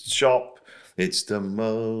shop, it's the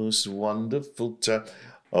most wonderful time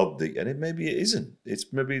of the, and maybe it isn't.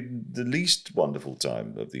 It's maybe the least wonderful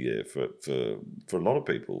time of the year for a lot of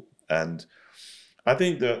people. And I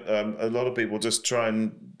think that a lot of people just try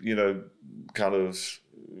and, you know, kind of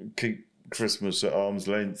keep Christmas at arm's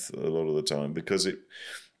length a lot of the time, because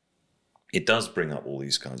it does bring up all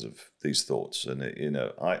these kinds of these thoughts. And it, you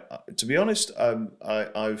know, I to be honest,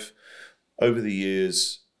 I've over the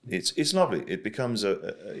years, it's lovely. It becomes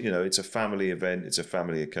it's a family event. It's a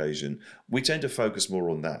family occasion. We tend to focus more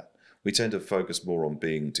on that. We tend to focus more on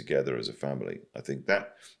being together as a family. I think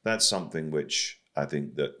that's something which I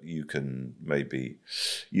think that you can maybe,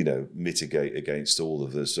 you know, mitigate against all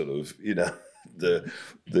of the sort of, you know, the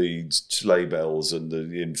sleigh bells and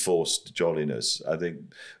the enforced jolliness. I think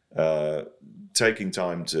taking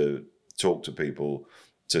time to talk to people,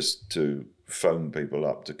 to phone people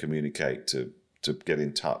up, to communicate, to get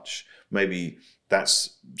in touch. Maybe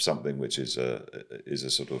that's something which is a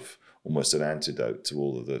sort of almost an antidote to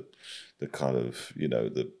all of the kind of, you know,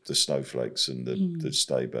 the snowflakes and the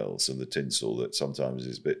sleigh bells and the tinsel that sometimes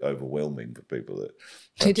is a bit overwhelming for people.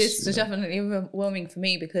 That it is definitely overwhelming for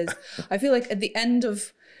me, because I feel like at the end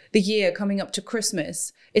of the year coming up to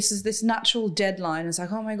Christmas, it's just this natural deadline. It's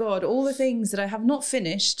like, oh my God, all the things that I have not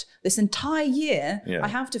finished this entire year, I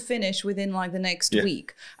have to finish within like the next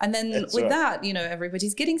week. And then that, you know,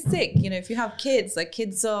 everybody's getting sick. You know, if you have kids, like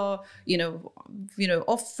kids are, you know,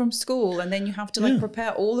 off from school, and then you have to like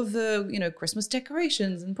prepare all of the, you know, Christmas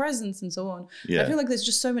decorations and presents and so on. I feel like there's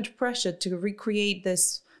just so much pressure to recreate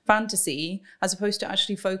this fantasy as opposed to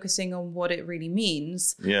actually focusing on what it really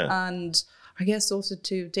means. And I guess also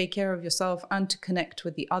to take care of yourself and to connect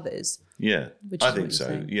with the others. Yeah, I think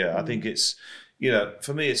so. Yeah, I think it's, you know,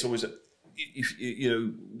 for me, it's always, you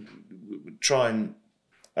know, try and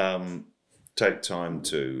take time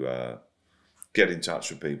to get in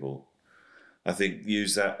touch with people. I think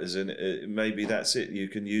use that as maybe that's it. You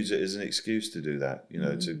can use it as an excuse to do that, you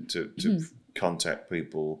know, to contact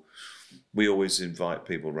people. We always invite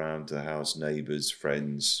people around to the house, neighbours,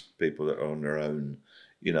 friends, people that are on their own.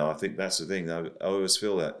 You know, I think that's the thing. I always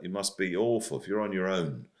feel that it must be awful if you're on your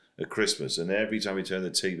own at Christmas, and every time you turn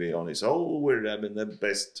the TV on, it's, oh, we're having the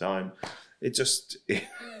best time. It just,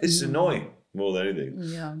 it's annoying more than anything.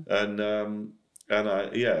 Yeah. And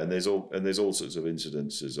there's all sorts of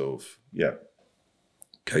incidences of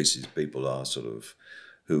cases people are sort of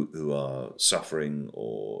who are suffering,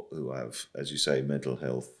 or who have, as you say, mental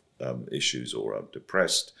health issues, or are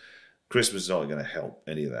depressed. Christmas is not going to help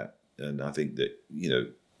any of that. And I think that, you know,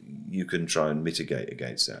 you can try and mitigate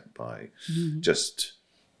against that by just,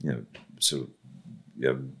 you know, sort of, you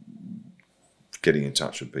know, getting in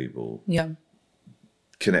touch with people,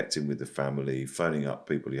 connecting with the family, phoning up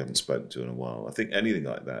people you haven't spoken to in a while. I think anything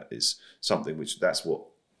like that is something which,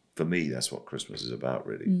 for me, that's what Christmas is about,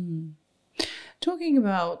 really. Talking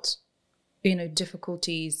about, you know,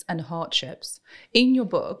 difficulties and hardships, in your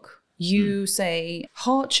book, you say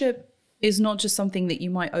hardship is not just something that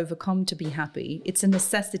you might overcome to be happy. It's a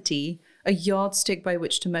necessity, a yardstick by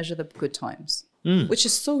which to measure the good times. which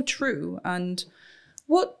is so true. And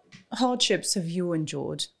what hardships have you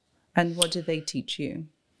endured, and what did they teach you?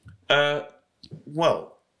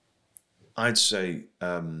 Well, I'd say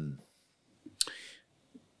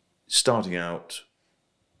starting out,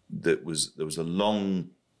 there was a long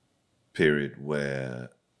period where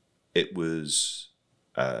it was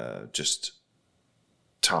just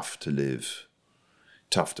tough to live,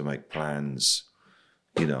 tough to make plans.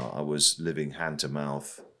 You know, I was living hand to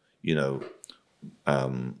mouth. You know,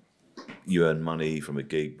 you earn money from a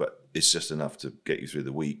gig, but it's just enough to get you through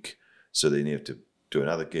the week. So then you have to do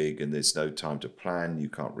another gig, and there's no time to plan. You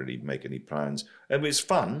can't really make any plans. And it's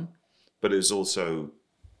fun, but it was also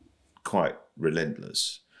quite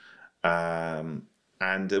relentless. And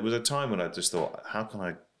there was a time when I just thought, how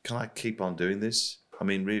can I keep on doing this? I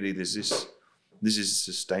mean, really, this is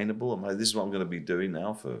sustainable. This is what I'm going to be doing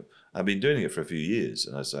now I've been doing it for a few years.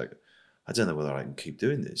 And I was like, I don't know whether I can keep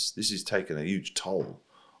doing this. This is taking a huge toll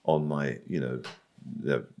on my,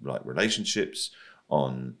 like relationships,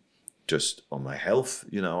 on my health.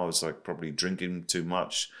 You know, I was like probably drinking too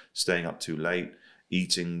much, staying up too late,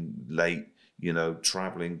 eating late, you know,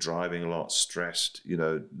 traveling, driving a lot, stressed, you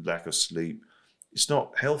know, lack of sleep. It's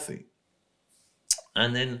not healthy.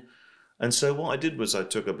 And so what I did was I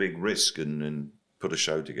took a big risk and put a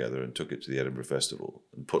show together and took it to the Edinburgh Festival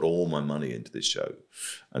and put all my money into this show.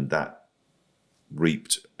 And that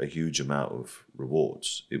reaped a huge amount of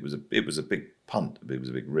rewards. It was a big punt, it was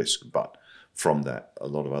a big risk, but from that, a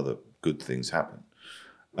lot of other good things happened.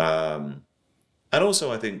 And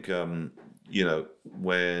also I think, you know,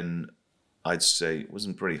 when I'd say it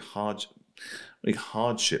wasn't really hardship,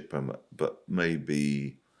 but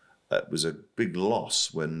maybe it was a big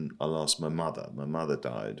loss when I lost my mother. My mother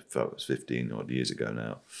died, it was 15 odd years ago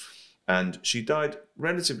now. And she died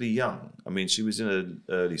relatively young. I mean, she was in her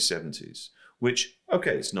early 70s, which,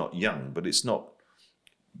 okay, it's not young, but it's not,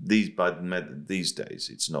 these days,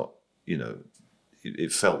 it's not, you know,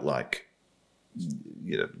 it felt like,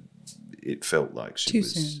 you know, she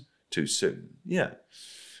was too soon. Yeah.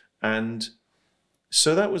 And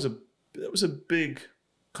so that was a big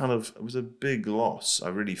kind of, it was a big loss. I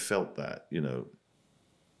really felt that, you know.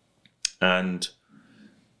 And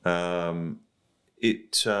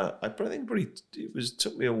it took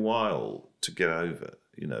me a while to get over,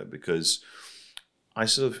 you know, because I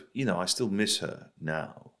sort of, you know, I still miss her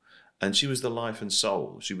now. And she was the life and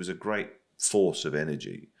soul. She was a great force of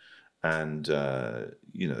energy. And,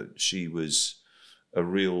 you know, she was a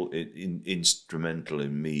real instrumental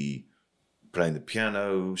in me playing the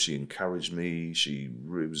piano. She encouraged me. She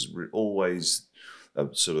was always a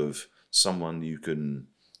sort of someone you can,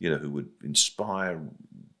 you know, who would inspire,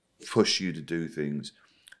 push you to do things.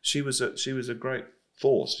 She was a great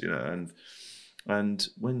force, you know, and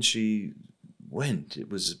when she went, it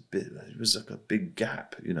was like a big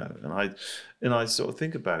gap, you know, and I sort of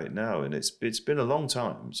think about it now, and it's been a long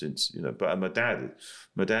time since, you know, but my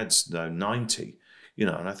dad's now 90, you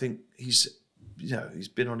know, and I think he's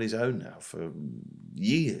been on his own now for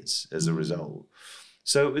years as a result.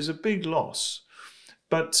 So it was a big loss,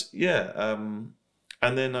 but yeah.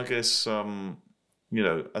 And then I guess, you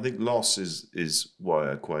know, I think loss is why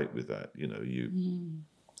I equate with that. You know,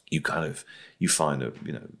 you kind of, you find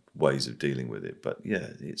you know, ways of dealing with it. But yeah,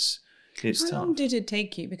 it's tough. How long did it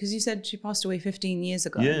take you? Because you said she passed away 15 years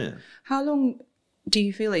ago. Yeah. How long do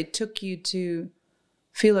you feel it took you to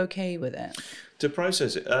feel okay with it? To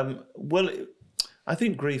process it? Well, I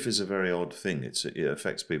think grief is a very odd thing. It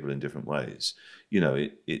affects people in different ways. You know,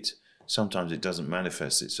 it sometimes it doesn't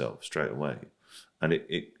manifest itself straight away. And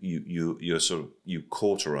you sort of, you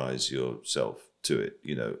cauterize yourself to it,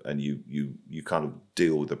 you know, and you kind of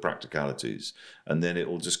deal with the practicalities, and then it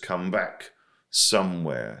will just come back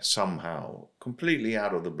somewhere, somehow, completely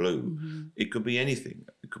out of the blue. Mm-hmm. It could be anything.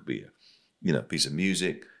 It could be a piece of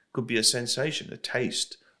music, it could be a sensation, a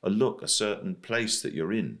taste, a look, a certain place that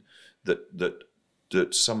you're in that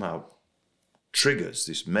somehow triggers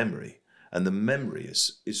this memory, and the memory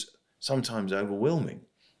is sometimes overwhelming.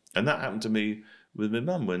 And that happened to me with my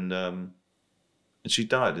mum when and she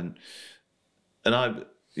died, and I,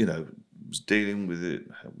 you know, was dealing with it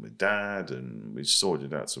with Dad, and we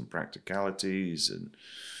sorted out some practicalities, and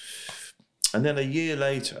then a year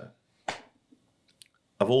later,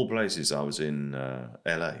 of all places, I was in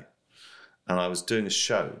LA, and I was doing a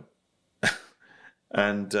show,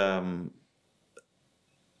 and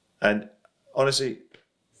honestly,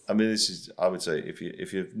 I mean, I would say,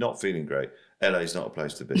 if you're not feeling great, LA is not a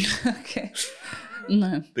place to be. Okay.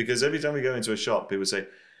 No. Because every time we go into a shop, people say,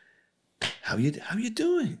 How are you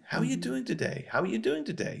doing? How are you doing today? How are you doing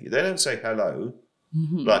today? They don't say hello.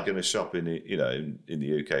 like in a shop in the, in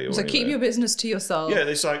the UK or So keep your business to yourself. Yeah,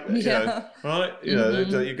 it's like, right?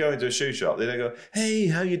 You go into a shoe shop, they don't go, hey,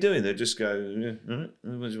 how you doing? They just go, yeah, all right,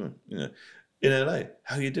 what do you want? In LA,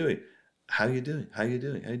 how you doing? How you doing? How you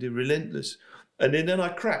doing? How you doing? Relentless. And then I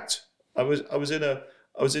cracked. I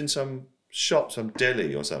was in some shop, some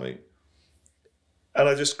deli or something, and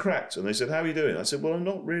I just cracked. And they said, how are you doing? I said, well, I'm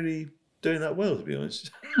not really doing that well, to be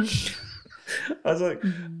honest. I was like,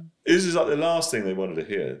 this is like the last thing they wanted to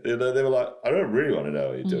hear. They were like, I don't really want to know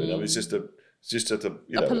how you're doing. I mean, it's just a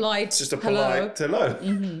polite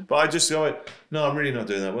hello. But I just go, no, I'm really not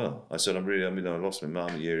doing that well. I said, I lost my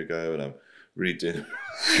mum a year ago, and I'm really doing.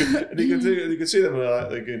 And you can see them like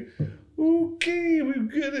thinking, okay, we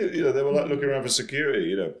get it. They were like looking around for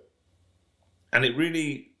security. And it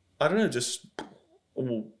really, I don't know, just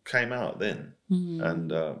all came out then,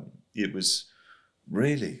 and it was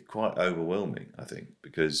really quite overwhelming, I think,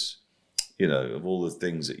 because of all the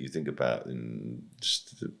things that you think about in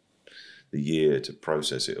just the year to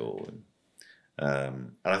process it all,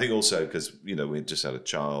 and I think also because we had just had a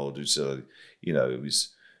child who, so it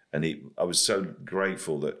was, and I was so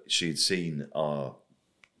grateful that she'd seen our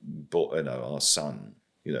son,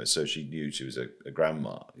 so she knew she was a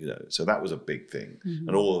grandma, so that was a big thing,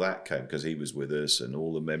 and all of that came because he was with us, and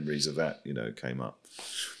all the memories of that came up.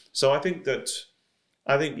 So I think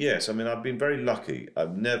yes. I mean, I've been very lucky.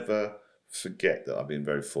 I've never forget that I've been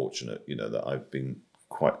very fortunate, that I've been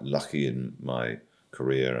quite lucky in my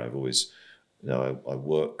career. I've always, I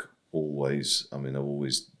work always. I mean, I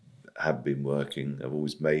always have been working. I've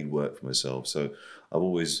always made work for myself. So I've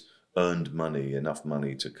always earned money, enough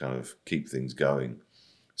money to kind of keep things going.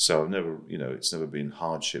 So I've never, it's never been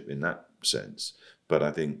hardship in that sense. But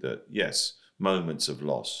I think that, yes, moments of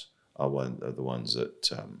loss are the ones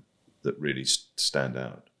that really stand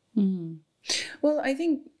out. Well, I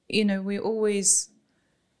think, we're always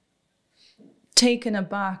taken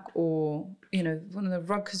aback, or, when the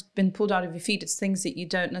rug has been pulled out of your feet, it's things that you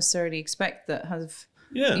don't necessarily expect that have,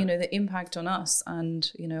 the impact on us.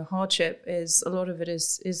 And, hardship a lot of it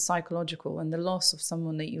is psychological, and the loss of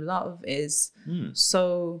someone that you love is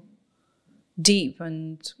so deep.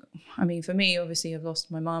 And I mean, for me, obviously, I've lost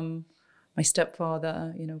my mum, my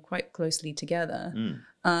stepfather, quite closely together,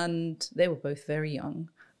 and they were both very young,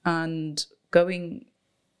 and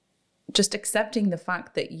just accepting the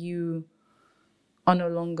fact that you are no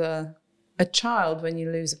longer a child when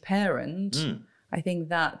you lose a parent. I think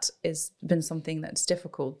that has been something that's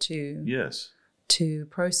difficult to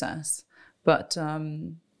process. But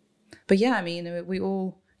yeah, I mean, we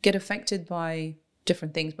all get affected by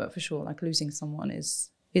different things, but for sure, like losing someone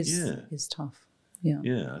is tough.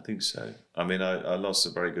 Yeah, I think so. I mean, I lost a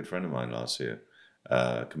very good friend of mine last year,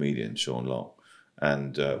 comedian Sean Long,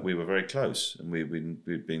 and we were very close, and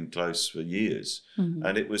we'd been close for years,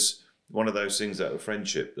 and it was one of those things, that a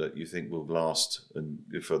friendship that you think will last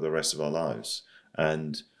for the rest of our lives.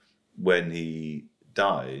 And when he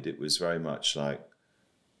died, it was very much like,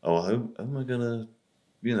 oh, how am I gonna,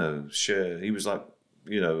 share? He was like,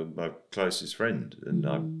 my closest friend,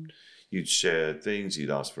 and you'd share things, you'd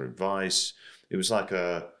ask for advice. It was like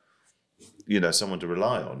someone to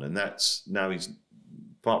rely on, and now he's,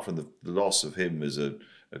 apart from the loss of him as a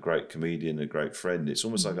great comedian, a great friend, it's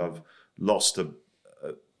almost like I've lost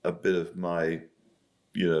a bit of my,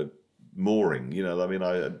 mooring. I mean,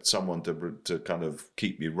 I had someone to kind of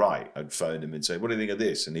keep me right. I'd phone him and say, "What do you think of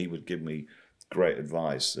this?" And he would give me great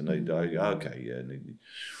advice, and I'd go, "Okay,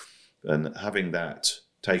 yeah." And having that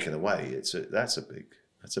taken away, that's a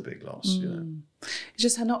big loss. It's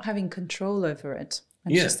just not having control over it.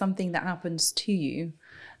 It's just something that happens to you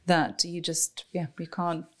that you just, you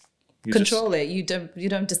can't control it. You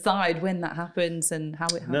don't decide when that happens and how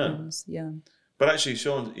it happens. No. Yeah. But actually,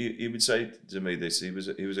 Sean, he would say to me this. He was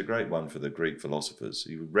a great one for the Greek philosophers.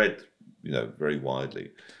 He read, very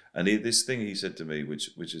widely, and this thing he said to me,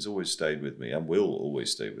 which has always stayed with me and will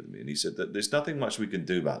always stay with me. And he said that there's nothing much we can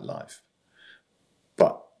do about life,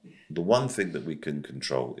 but the one thing that we can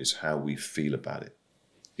control is how we feel about it.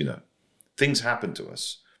 Things happen to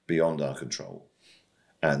us beyond our control,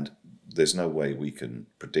 and there's no way we can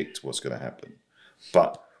predict what's going to happen.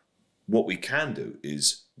 But what we can do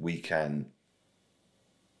is we can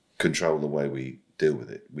control the way we deal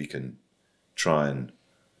with it. We can try and,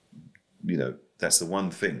 that's the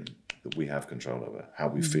one thing that we have control over, how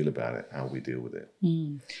we feel about it, how we deal with it.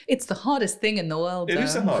 It's the hardest thing in the world. It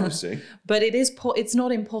is the hardest thing. But it's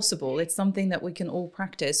not impossible. It's something that we can all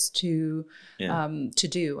practice to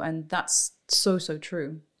do. And that's so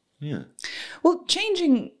true. Yeah. Well,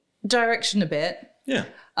 changing direction a bit. Yeah.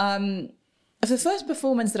 The first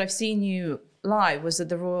performance that I've seen you live was at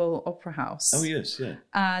the Royal Opera House. Oh, yes, yeah.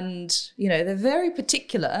 And, you know, they're very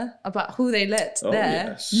particular about who they let Oh, there.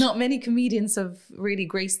 yes. Not many comedians have really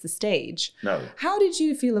graced the stage. No. How did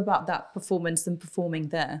you feel about that performance and performing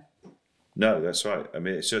there? No, that's right. I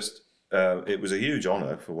mean, it's just, it was a huge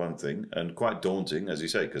honour, for one thing, and quite daunting, as you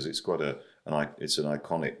say, because it's quite it's an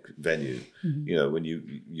iconic venue. You know, when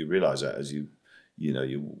you realise that as you're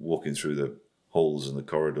walking through the halls and the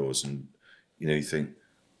corridors, and you know, you think,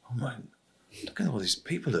 oh my, look at all these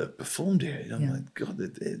people that have performed here. You know, my God,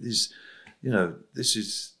 this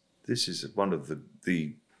is one of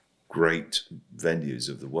the great venues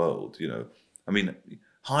of the world. You know, I mean,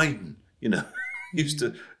 Haydn, you know, used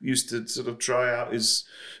to sort of try out his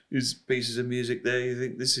pieces of music there. You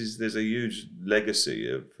think there's a huge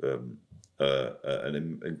legacy of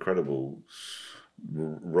an incredible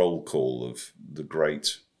roll call of the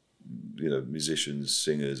great, you know, musicians,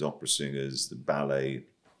 singers, opera singers, the ballet.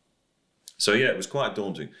 So yeah, it was quite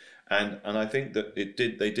daunting, and I think that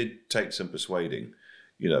they did take some persuading,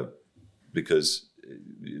 you know, because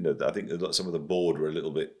you know I think some of the board were a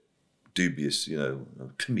little bit dubious, you know, a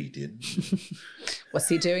comedian. What's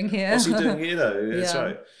he doing here? What's he doing here? You know, that's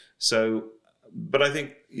right. So, but I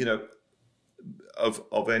think, you know,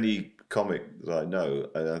 of any comic that I know,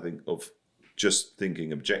 and I think of just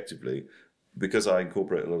thinking objectively, because I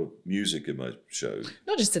incorporate a lot of music in my show.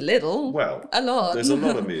 Not just a little. Well, a lot. There's a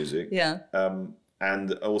lot of music. Yeah.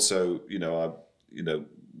 And also, you know, I'm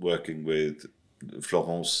working with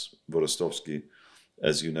Florence Vorostovsky,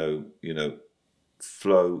 as you know,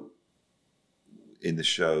 Flo in the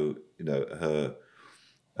show, you know, her.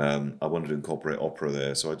 I wanted to incorporate opera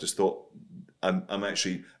there, so I just thought I'm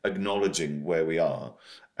actually acknowledging where we are,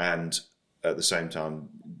 and at the same time,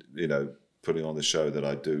 you know, putting on the show that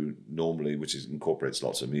I do normally, which incorporates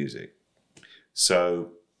lots of music.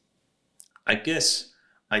 So, I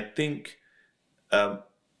think,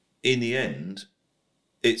 in the end,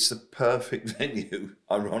 it's the perfect venue,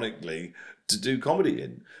 ironically, to do comedy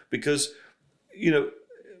in, because, you know,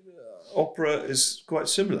 opera is quite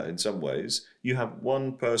similar in some ways. You have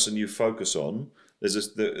one person you focus on. There's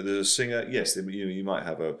a singer. Yes, you might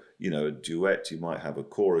have a duet. You might have a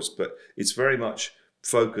chorus, but it's very much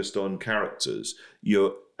focused on characters.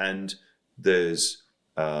 And there's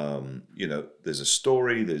there's a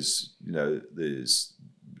story. There's a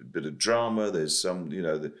bit of drama. There's some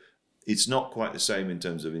it's not quite the same in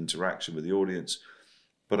terms of interaction with the audience,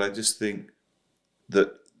 but I just think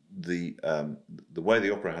that the way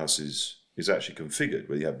the opera house is actually configured,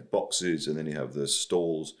 where you have the boxes and then you have the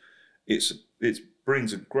stalls, it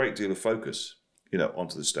brings a great deal of focus, you know,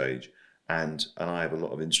 onto the stage, and I have a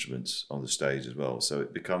lot of instruments on the stage as well. So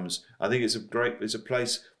it becomes, I think it's a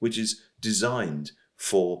place which is designed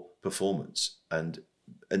for performance, and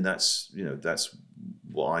that's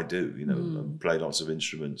what I do. You know, play lots of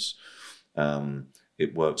instruments.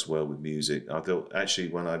 It works well with music. I thought actually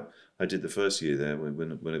when I did the first year there,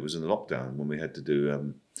 when it was in the lockdown, when we had to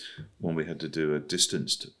do a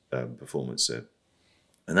distanced performance there,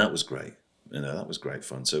 and that was great. You know, that was great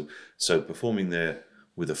fun. So performing there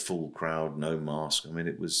with a full crowd, no mask. I mean,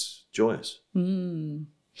 it was joyous. You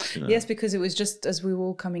know? Yes, because it was just as we were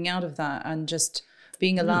all coming out of that and just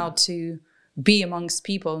being allowed to be amongst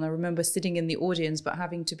people. And I remember sitting in the audience, but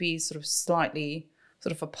having to be sort of slightly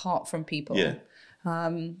apart from people. Yeah.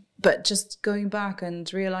 But just going back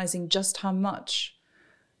and realizing just how much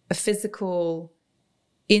a physical,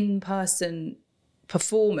 in-person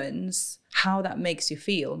performance, how that makes you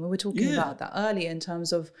feel. I mean, we were talking about that earlier in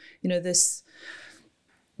terms of, you know, this,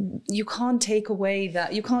 you can't take away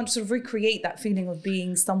that, you can't sort of recreate that feeling of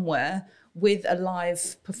being somewhere with a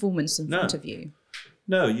live performance in front of you.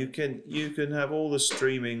 No, you can have all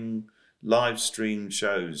the live stream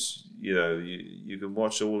shows. You know, you can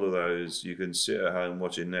watch all of those. You can sit at home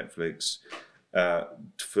watching Netflix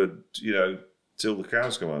for, you know, till the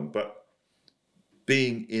cows come home. But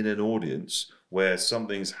being in an audience where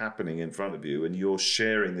something's happening in front of you and you're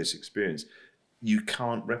sharing this experience, you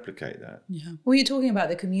can't replicate that. Yeah. Well, you're talking about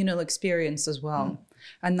the communal experience as well.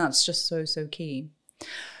 And that's just so key.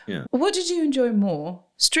 Yeah. What did you enjoy more?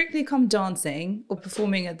 Strictly Come Dancing or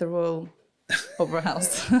performing at the Royal Opera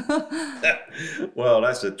House? Well,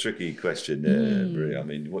 that's a tricky question there, Marie. I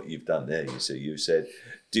mean, what you've done there, you said,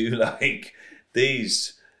 do you like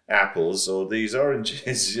these apples or these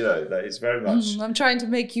oranges? You know, that is very much... I'm trying to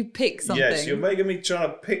make you pick something. Yes, you're making me try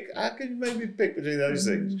to pick. How can you make me pick between those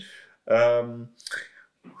things?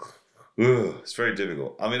 It's very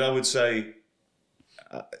difficult. I mean, I would say,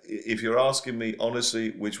 if you're asking me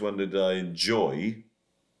honestly, which one did I enjoy,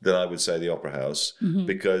 then I would say the Opera House,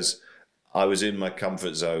 because I was in my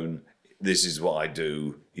comfort zone this is what I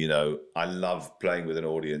do. You know, I love playing with an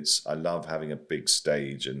audience. I love having a big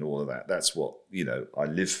stage and all of that. That's what, you know, I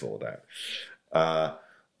live for that.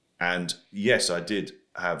 And yes, I did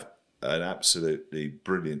have an absolutely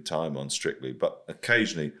brilliant time on Strictly, but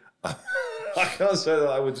occasionally I can't say that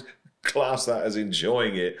I would class that as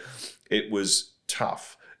enjoying it. It was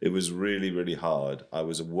tough. It was really, really hard. I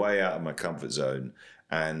was way out of my comfort zone,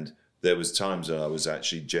 and there was times when I was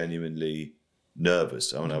actually genuinely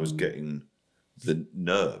nervous. I mean, I was getting the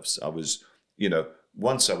nerves. I was, you know,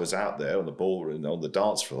 once I was out there on the ballroom, on the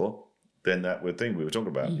dance floor, then that thing we were talking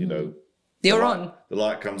about, you know, you're on. The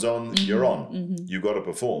light comes on, you're on. You got to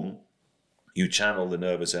perform. You channel the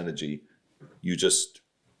nervous energy. You just,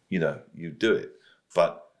 you know, you do it.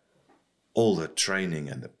 But all the training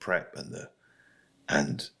and the prep and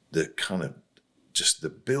the kind of just the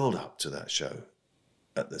build up to that show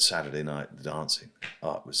at the Saturday night, the dancing,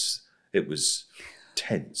 it was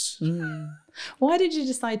tense. Why did you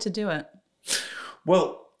decide to do it?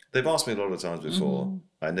 Well, they've asked me a lot of times before.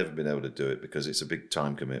 I've never been able to do it because it's a big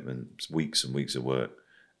time commitment. It's weeks and weeks of work.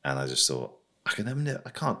 And I just thought, I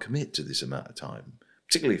can't commit to this amount of time,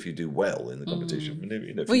 particularly if you do well in the competition. I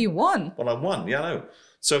mean, Well, you won. Well, I won, yeah, I know.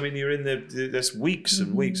 So, I mean, you're in there's weeks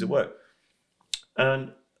and weeks of work.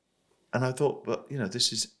 And I thought, but, you know,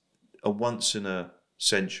 this is a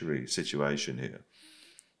once-in-a-century situation here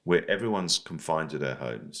where everyone's confined to their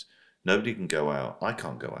homes. Nobody can go out. I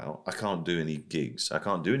can't go out. I can't do any gigs. I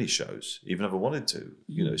can't do any shows, even if I wanted to.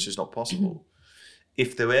 You know, it's just not possible.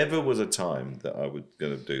 If there ever was a time that I was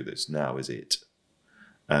going to do this, now is it.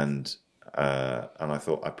 And I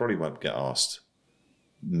thought I probably won't get asked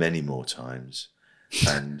many more times.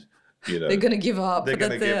 And, you know, They're going to give up. They're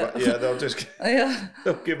going to give up. Yeah, they'll just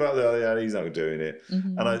they'll give up. Yeah, he's not doing it.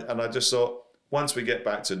 And I just thought, once we get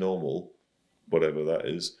back to normal, whatever that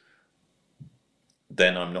is,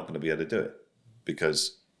 then I'm not going to be able to do it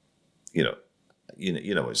because, you know,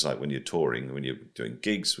 it's like when you're touring, when you're doing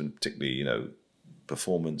gigs, when particularly, you know,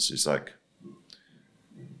 performance is like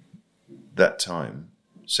that time,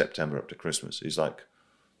 September up to Christmas, is like,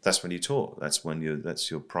 that's when you tour. That's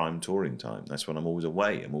your prime touring time. That's when I'm always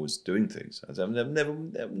away. I'm always doing things. I'm never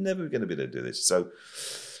going to be able to do this. So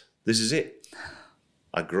this is it.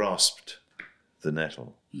 I grasped the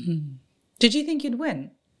nettle. Did you think you'd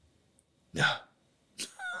win? No.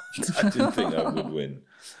 I didn't think I would win.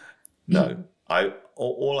 No.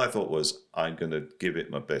 All I thought was, I'm going to give it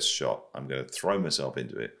my best shot. I'm going to throw myself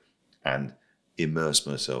into it and immerse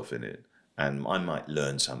myself in it. And I might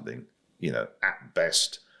learn something. You know, at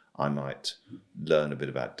best, I might learn a bit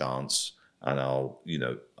about dance, and I'll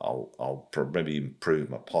maybe improve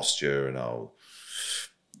my posture, and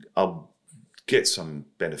I'll get some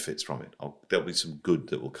benefits from it. There'll be some good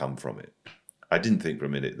that will come from it. I didn't think for a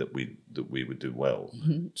minute that we would do well,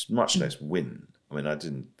 much less win. I mean, I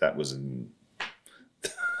didn't. That was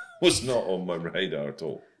not on my radar at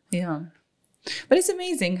all. Yeah, but it's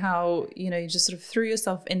amazing how, you know, you just sort of threw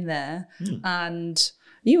yourself in there, and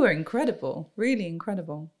you were incredible, really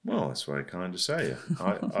incredible. Well, that's very kind to say.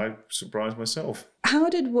 I surprised myself. How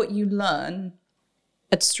did what you learn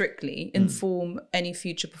at Strictly inform any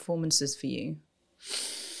future performances for you?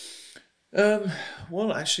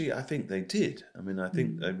 Well, actually, I think they did. I mean, I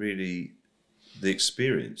think they really, the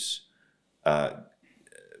experience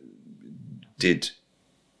did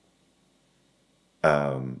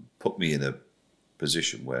put me in a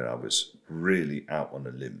position where I was really out on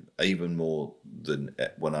a limb, even more than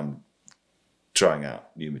when I'm trying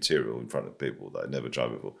out new material in front of people that I'd never tried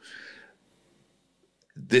before.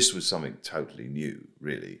 This was something totally new,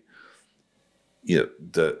 really. You know,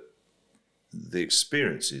 the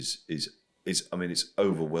experience is I mean, it's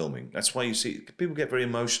overwhelming. That's why you see people get very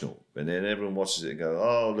emotional, and then everyone watches it and go,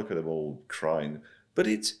 "Oh, look at them all crying." But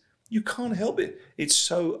you can't help it. It's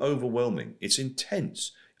so overwhelming. It's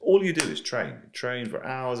intense. All you do is train for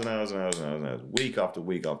hours and hours and hours and hours and hours, week after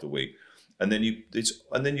week after week, and then you've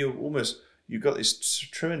got this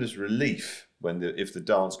tremendous relief when if the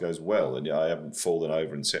dance goes well and I haven't fallen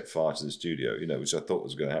over and set fire to the studio, you know, which I thought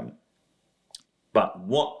was going to happen. But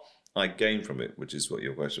what I gained from it, which is what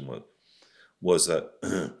your question was that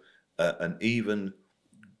an even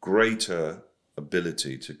greater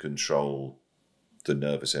ability to control the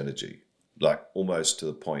nervous energy, like almost to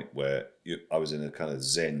the point where I was in a kind of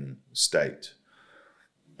Zen state.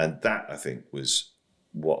 And that, I think, was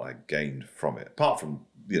what I gained from it. Apart from,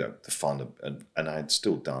 you know, the fun and I'd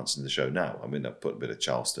still dance in the show now. I mean, I put a bit of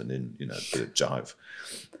Charleston in, you know, a bit of jive.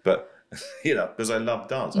 But, you know, because I love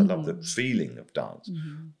dance. I love the feeling of dance.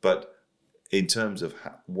 But in terms of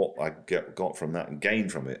what I got from that and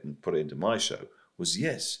gained from it and put it into my show was,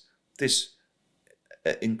 yes, this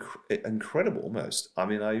incredible almost. I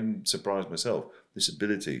mean, I'm surprised myself. This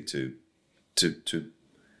ability to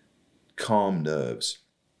calm nerves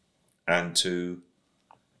and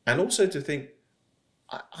also to think,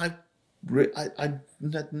 I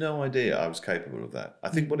had no idea I was capable of that. I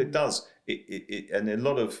think what it does, and a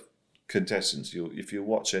lot of contestants, if you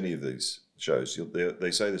watch any of these shows,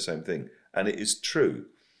 they say the same thing, and it is true,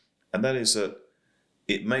 and that is that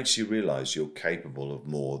it makes you realise you're capable of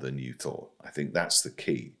more than you thought. I think that's the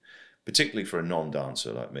key, particularly for a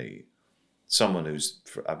non-dancer like me, someone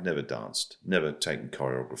I've never danced, never taken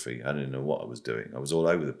choreography. I didn't know what I was doing. I was all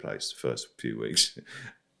over the place the first few weeks,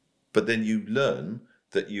 but then you learn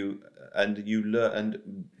that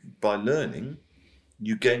and by learning,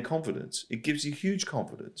 you gain confidence. It gives you huge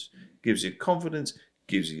confidence. It gives you confidence,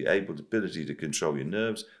 gives you ability to control your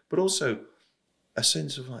nerves, but also a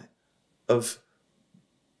sense of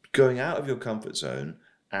going out of your comfort zone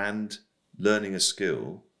and learning a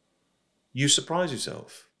skill. You surprise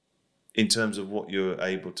yourself in terms of what you're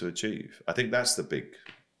able to achieve. I think that's the big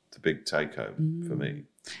take home for me.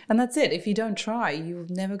 And that's it. If you don't try, you're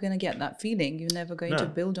never going to get that feeling. You're never going to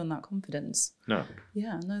build on that confidence. No.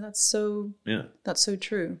 Yeah, no, that's so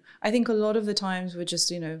true. I think a lot of the times we're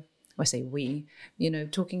just, I say we,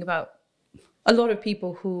 talking about a lot of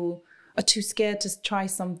people who are too scared to try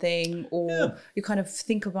something, or you kind of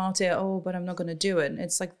think about it, but I'm not going to do it. And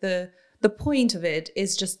it's like the point of it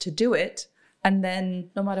is just to do it. And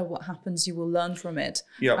then no matter what happens, you will learn from it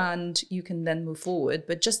and you can then move forward.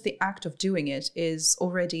 But just the act of doing it is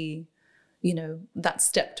already, that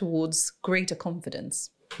step towards greater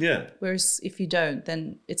confidence. Yeah. Whereas if you don't,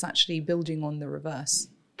 then it's actually building on the reverse.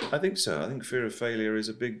 I think so. I think fear of failure is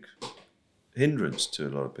a big hindrance to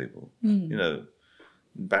a lot of people.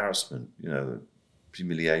 Embarrassment,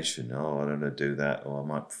 humiliation. Oh, I don't know, do that. Or I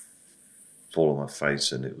might fall on my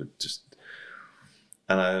face and it would just...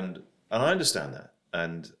 And I understand that,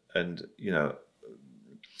 and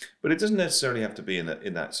but it doesn't necessarily have to be in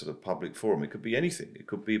that sort of public forum. It could be anything. It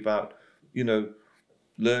could be about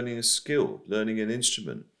learning a skill, learning an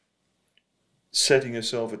instrument, setting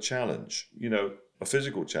yourself a challenge. A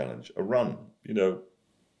physical challenge, a run.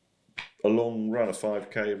 A long run, a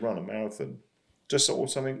 5K run, a marathon, just or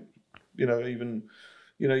something. Even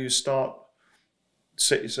you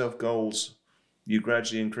set yourself goals. You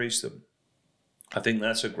gradually increase them. I think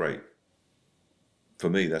that's for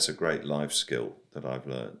me, that's a great life skill that I've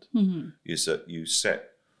learned. Is that you set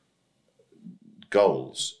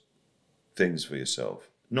goals, things for yourself,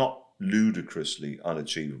 not ludicrously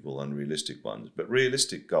unachievable, unrealistic ones, but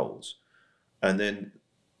realistic goals. And then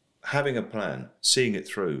having a plan, seeing it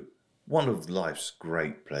through, one of life's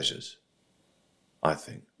great pleasures, I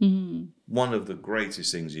think. One of the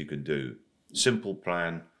greatest things you can do. Simple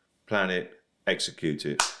plan it, execute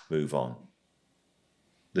it, move on.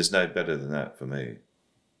 There's no better than that for me.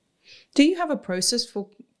 Do you have a process for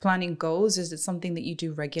planning goals? Is it something that you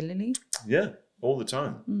do regularly? Yeah, all the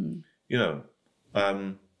time.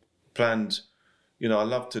 Planned, I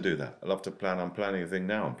love to do that. I love to plan. I'm planning a thing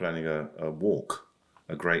now. I'm planning a walk,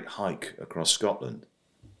 a great hike across Scotland.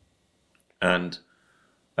 And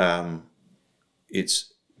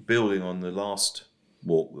it's building on the last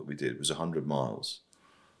walk that we did. It was 100 miles.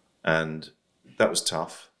 And that was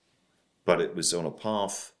tough, but it was on a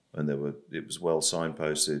path and it was well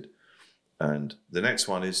signposted. And the next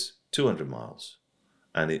one is 200 miles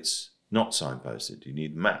and it's not signposted. You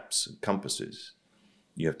need maps and compasses.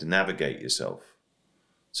 You have to navigate yourself.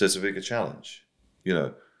 So it's a bigger challenge.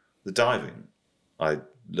 The diving, I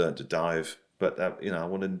learned to dive, but I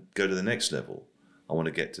want to go to the next level. I want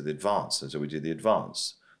to get to the advanced. And so we did the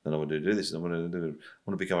advanced. Then I want to do this. I want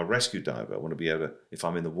to become a rescue diver. I want to be able to, if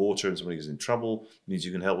I'm in the water and somebody is in trouble, it means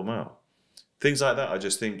you can help them out. Things like that.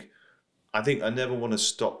 I think I never want to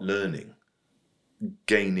stop learning,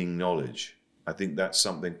 gaining knowledge. I think that's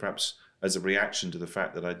something perhaps as a reaction to the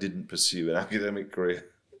fact that I didn't pursue an academic career.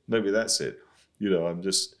 Maybe that's it. I'm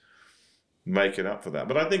just making up for that.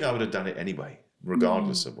 But I think I would have done it anyway,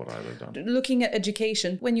 regardless of what I would have done. Looking at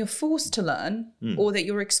education, when you're forced to learn or that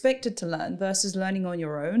you're expected to learn versus learning on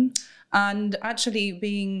your own and actually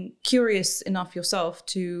being curious enough yourself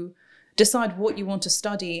to decide what you want to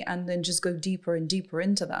study and then just go deeper and deeper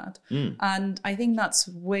into that. And I think that's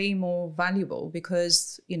way more valuable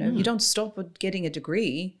because, you don't stop at getting a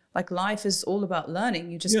degree. Like life is all about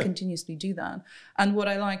learning. You just continuously do that. And what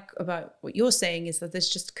I like about what you're saying is that there's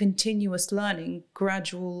just continuous learning,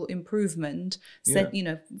 gradual improvement,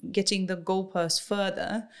 getting the goalpost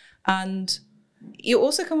further. And you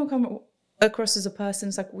also come across as a person,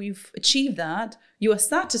 it's like we've achieved that. You are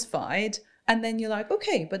satisfied. And then you're like,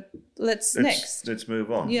 okay, but let's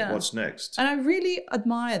move on. Yeah. What's next? And I really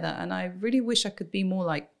admire that. And I really wish I could be more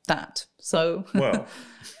like that. So, Well,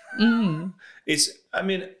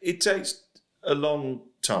 it takes a long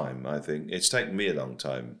time, I think. It's taken me a long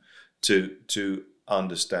time to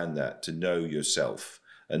understand that, to know yourself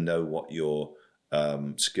and know what your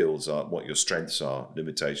skills are, what your strengths are,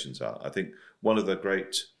 limitations are. I think one of the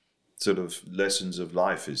great sort of lessons of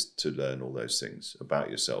life is to learn all those things about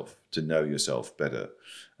yourself, to know yourself better.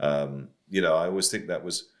 I always think it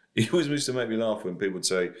always used to make me laugh when people would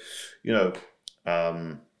say,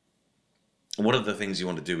 what are the things you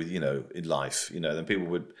want to do with, in life? Then people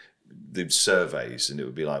would do surveys and it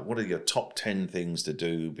would be like, what are your top 10 things to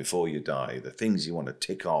do before you die? The things you want to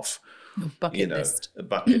tick off, bucket list. A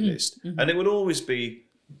bucket list. And it would always be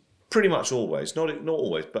pretty much always, not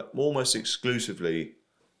always, but almost exclusively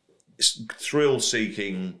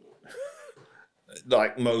thrill-seeking,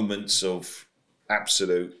 like moments of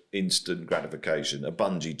absolute instant gratification. A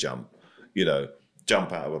bungee jump,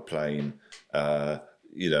 jump out of a plane,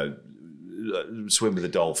 swim with a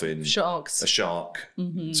dolphin, sharks, a shark,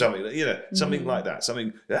 something like that,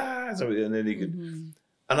 something, and then you could,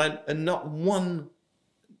 and not one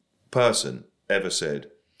person ever said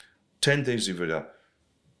 10 things you've done.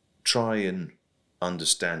 Try and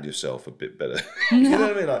understand yourself a bit better. You know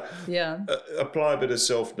what I mean? Like, apply a bit of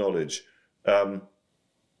self-knowledge.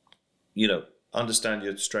 Understand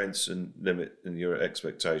your strengths and limit and your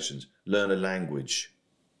expectations. Learn a language.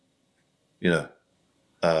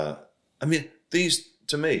 These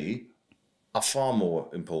to me are far more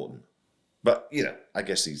important. But I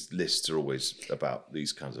guess these lists are always about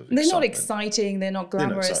these kinds of. They're not exciting. They're not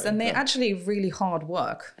glamorous, and they're actually really hard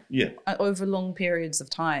work. Yeah. Over long periods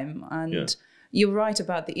of time, and. You're right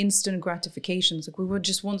about the instant gratifications. Like we would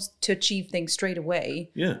just want to achieve things straight away.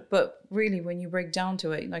 Yeah. But really, when you break down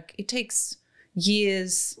to it, like it takes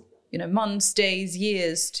years, months, days,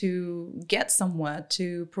 years to get somewhere,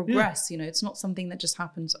 to progress. Yeah. It's not something that just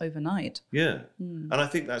happens overnight. Yeah. And I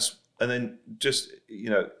think and then just,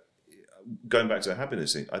 going back to the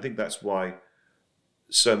happiness thing, I think that's why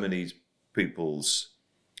so many people's,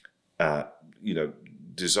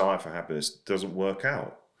 desire for happiness doesn't work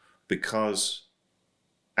out. Because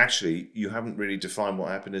actually, you haven't really defined what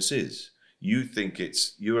happiness is. You think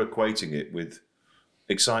you're equating it with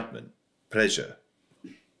excitement, pleasure,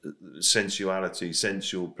 sensuality,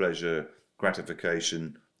 sensual pleasure,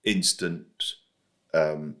 gratification, instant,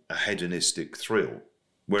 a hedonistic thrill.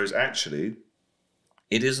 Whereas actually,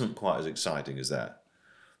 it isn't quite as exciting as that.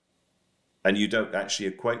 And you don't actually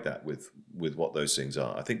equate that with what those things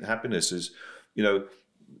are. I think happiness is,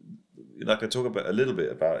 like I talk about a little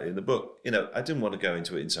bit about it in the book, I didn't want to go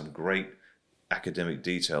into it in some great academic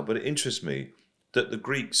detail, but it interests me that the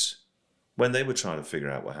Greeks, when they were trying to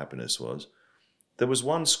figure out what happiness was, there was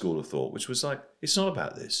one school of thought which was like, it's not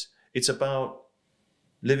about this. It's about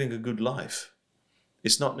living a good life.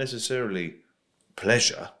 It's not necessarily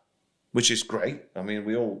pleasure, which is great. I mean,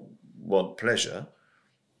 we all want pleasure,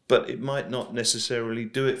 but it might not necessarily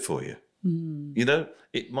do it for you.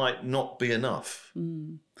 It might not be enough.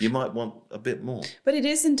 You might want a bit more. But it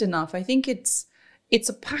isn't enough. I think it's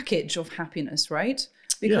a package of happiness, right?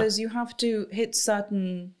 Because you have to hit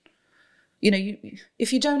certain,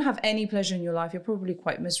 if you don't have any pleasure in your life, you're probably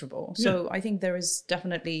quite miserable. So I think there is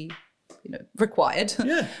definitely, required.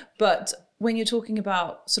 Yeah. But when you're talking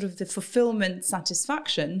about sort of the fulfillment,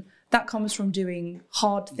 satisfaction, that comes from doing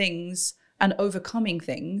hard things and overcoming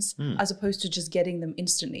things as opposed to just getting them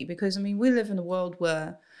instantly. Because, we live in a world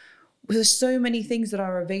where there's so many things that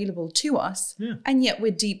are available to us, and yet we're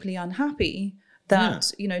deeply unhappy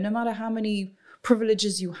that, no matter how many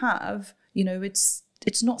privileges you have, it's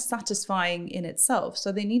not satisfying in itself.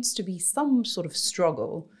 So there needs to be some sort of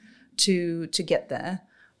struggle to get there,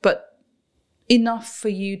 but enough for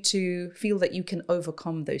you to feel that you can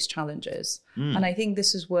overcome those challenges. And I think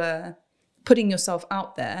this is where putting yourself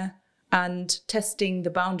out there and testing the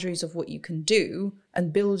boundaries of what you can do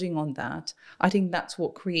and building on that, I think that's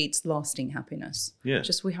what creates lasting happiness. Yeah.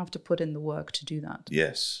 Just we have to put in the work to do that.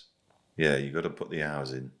 Yes. Yeah, you've got to put the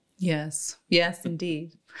hours in. Yes. Yes,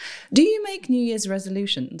 indeed. Do you make New Year's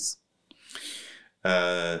resolutions?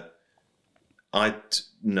 No. I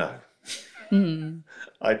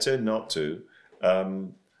tend not to,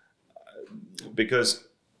 because,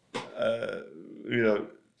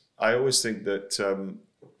 I always think that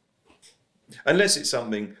unless it's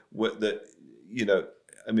something that,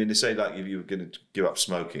 they say like if you were going to give up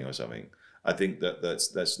smoking or something, I think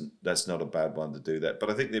that's not a bad one to do that. But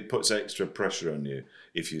I think it puts extra pressure on you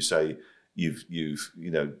if you say you've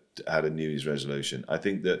had a New Year's resolution. I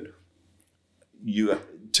think that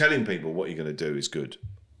telling people what you're going to do is good.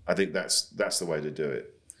 I think that's the way to do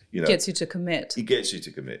it. You know, Gets you to commit. It gets you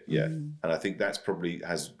to commit, yeah. And I think that's probably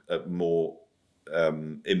has a more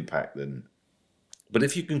impact than. But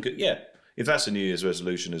if you can, if that's a New Year's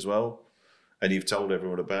resolution as well, and you've told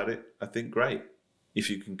everyone about it, I think great. If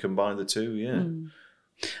you can combine the two, yeah.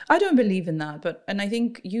 I don't believe in that, and I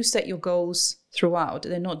think you set your goals throughout.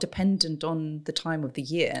 They're not dependent on the time of the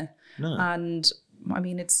year. No. And I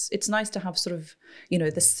mean, it's nice to have sort of, you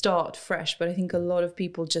know, the start fresh, but I think a lot of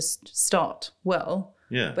people just start well,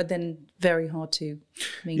 but then very hard to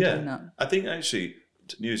maintain that. I think actually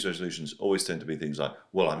New Year's resolutions always tend to be things like,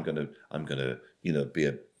 well, I'm gonna, you know,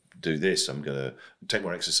 do this. I'm gonna take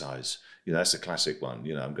more exercise. You know, that's a classic one.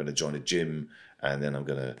 You know, I'm gonna join a gym, and then I'm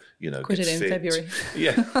gonna, you know, quit it in February.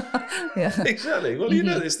 Yeah, exactly. Well, you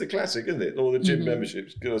know, it's the classic, isn't it? All the gym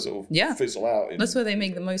memberships gonna sort of fizzle out. That's where they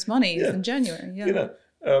make the most money is in January. Yeah.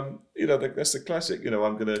 You know, that's the classic. You know,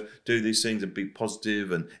 I'm gonna do these things and be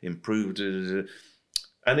positive and improve.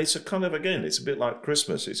 And it's a kind of, again, it's a bit like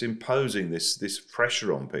Christmas. It's imposing this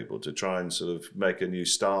pressure on people to try and sort of make a new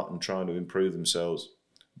start and trying to improve themselves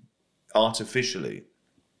artificially.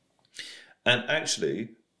 And actually,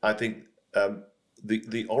 I think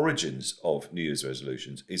the origins of New Year's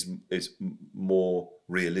resolutions is more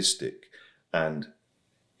realistic, and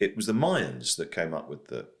it was the Mayans that came up with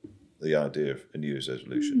the idea of a New Year's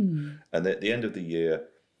resolution. And at the end of the year,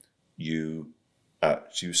 you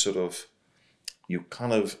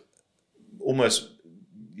kind of almost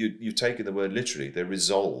you've taken the word literally. They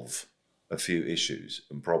resolve a few issues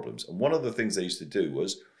and problems. And one of the things they used to do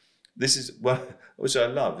was, which I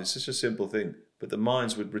love. It's just a simple thing, but the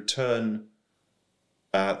Mayans would return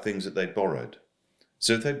things that they'd borrowed.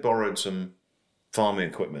 So if they'd borrowed some farming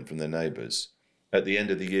equipment from their neighbours, at the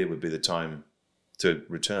end of the year would be the time to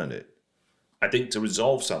return it. I think to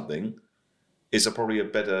resolve something is probably a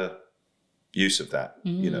better use of that.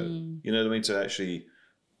 You know what I mean? To actually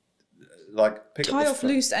tie off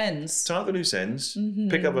loose ends. Tie off the loose ends.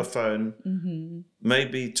 Pick up a phone.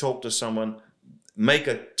 Maybe talk to someone. Make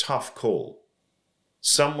a tough call.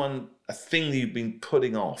 A thing that you've been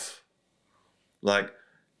putting off. Like,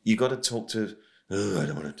 you got to talk to, I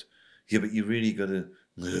don't want to. Yeah, but you really got to.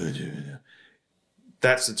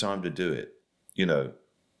 That's the time to do it. You know,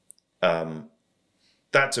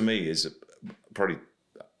 that to me is probably,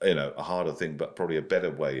 you know, a harder thing, but probably a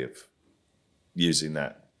better way of using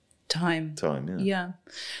that time. Yeah.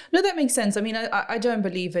 No, that makes sense. I mean, I don't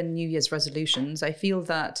believe in New Year's resolutions. I feel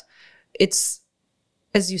that it's,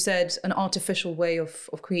 as you said, an artificial way of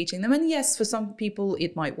creating them. And yes, for some people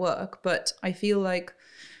it might work, but I feel like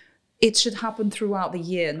it should happen throughout the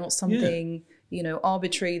year, not something, you know,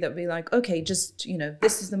 arbitrary that be like, okay, just, you know,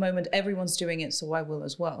 this is the moment, everyone's doing it, so I will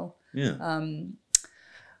as well. Yeah.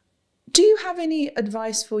 Do you have any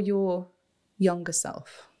advice for your younger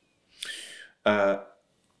self? Well,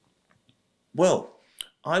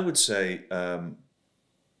 I would say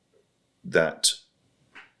that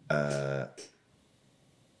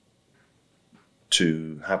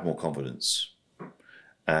to have more confidence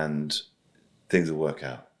and things will work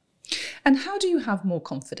out. And how do you have more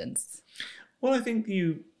confidence? Well, I think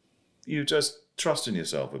you just trust in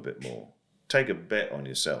yourself a bit more. Take a bet on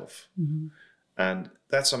yourself. And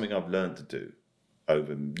that's something I've learned to do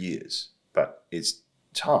over years. But it's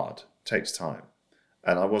hard. It takes time.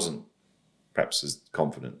 And I wasn't perhaps as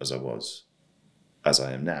confident as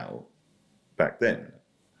I am now back then.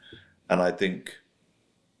 And I think,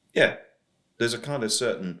 there's a kind of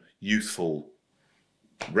certain youthful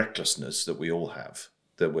recklessness that we all have,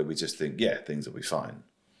 that where we just think, things will be fine.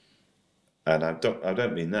 And I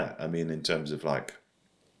don't mean that. I mean in terms of like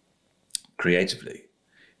creatively.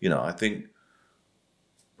 You know, I think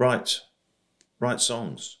write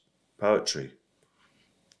songs, poetry,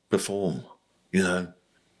 perform, you know,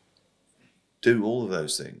 do all of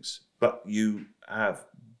those things. But you have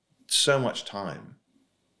so much time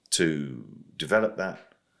to develop that,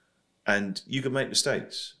 and you can make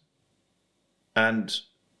mistakes. And,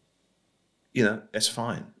 you know, it's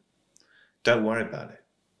fine. Don't worry about it.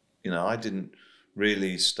 You know, I didn't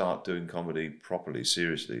really start doing comedy properly,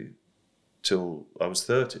 seriously, till I was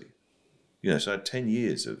 30. You know, so I had 10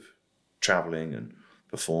 years of traveling and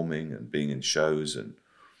performing and being in shows and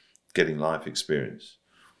getting life experience.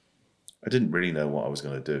 I didn't really know what I was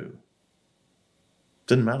going to do.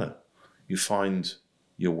 Didn't matter. You find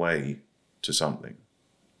your way to something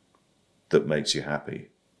that makes you happy,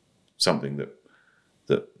 something that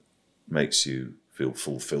makes you feel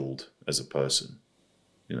fulfilled as a person.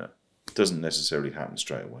 You know, it doesn't necessarily happen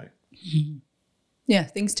straight away. Yeah,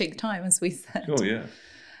 things take time, as we said. Oh, yeah.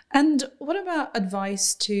 And what about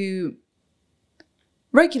advice to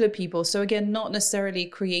regular people. So again, not necessarily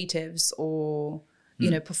creatives or,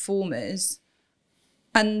 performers.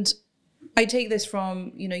 And I take this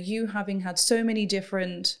from, you having had so many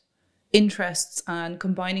different interests and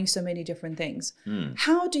combining so many different things.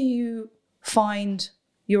 How do you find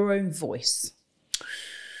your own voice?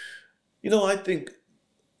 I think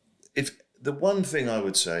if the one thing I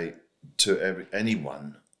would say to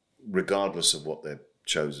anyone, regardless of what their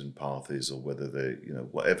chosen path is, or whether they,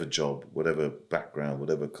 whatever job, whatever background,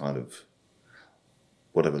 whatever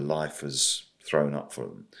life has thrown up for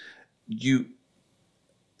them, you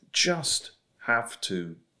just have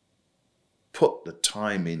to put the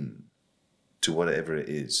time in to whatever it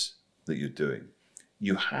is that you're doing.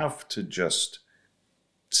 You have to just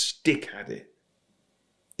stick at it.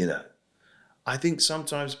 I think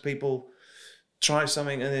sometimes people try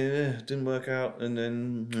something and it didn't work out, and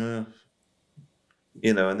then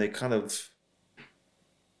and they kind of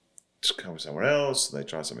just come somewhere else, and they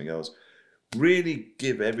try something else. Really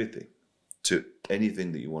give everything to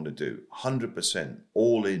anything that you want to do, 100%,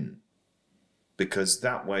 all in, because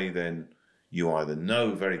that way then you either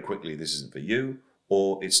know very quickly this isn't for you,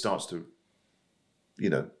 or it starts to,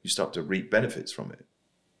 you start to reap benefits from it.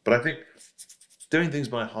 But I think doing things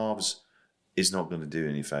by halves is not going to do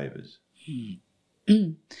any favors.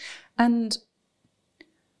 And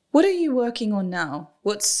what are you working on now?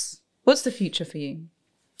 What's the future for you?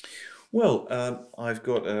 Well, I've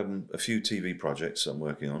got a few TV projects I'm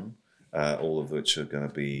working on, all of which are going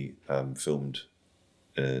to be filmed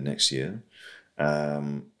next year.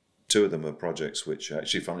 Two of them are projects which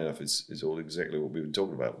actually, funnily enough, is all exactly what we've been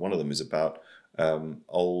talking about. One of them is about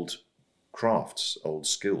old crafts, old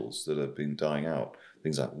skills that have been dying out.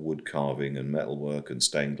 Things like wood carving and metalwork and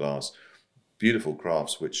stained glass. Beautiful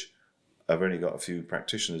crafts which have only got a few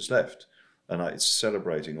practitioners left. And it's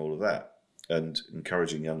celebrating all of that and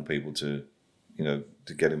encouraging young people to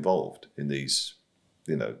get involved in these,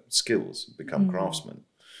 skills, become craftsmen.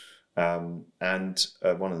 And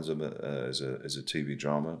one of them is a TV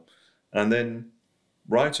drama. And then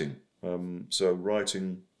writing. So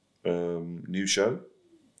writing new show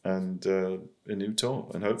and a new tour,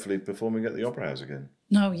 and hopefully performing at the Opera House again.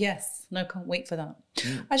 Can't wait for that.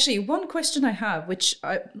 Actually, one question I have, which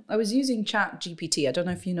I was using Chat GPT. I don't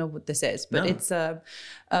know if you know what this is, but it's a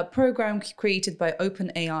program created by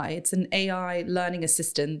OpenAI. It's an AI learning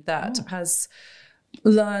assistant that has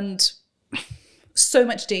learned so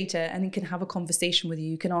much data, and it can have a conversation with you.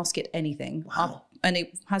 You can ask it anything. Wow. And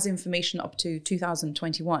it has information up to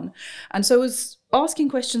 2021. And so I was asking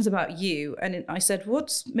questions about you, and I said,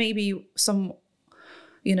 what's maybe some,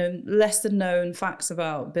 less than known facts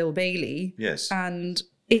about Bill Bailey? Yes. And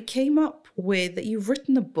it came up with that you've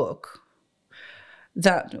written a book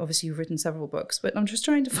that, obviously you've written several books, but I'm just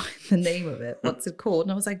trying to find the name of it. What's it called?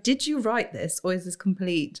 And I was like, did you write this, or is this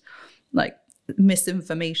complete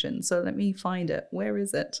misinformation? So let me find it. Where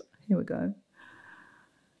is it? Here we go.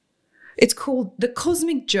 It's called The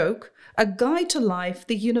Cosmic Joke, A Guide to Life,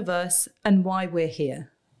 the Universe, and Why We're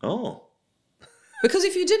Here. Oh. Because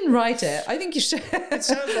if you didn't write it, I think you should. It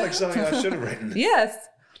sounds like something I should have written. Yes.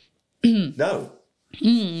 No.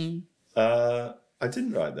 I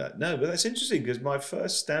didn't write that. No, but that's interesting because my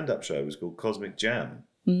first stand-up show was called Cosmic Jam.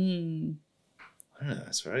 I don't know,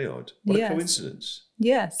 that's very odd. What a coincidence.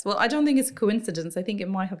 Yes. Well, I don't think it's a coincidence. I think it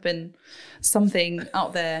might have been something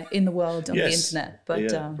out there in the world on the internet. But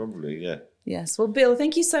probably, yeah. Yes. Well, Bill,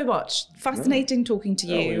 thank you so much. Fascinating talking to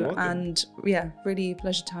you. You're welcome. And really a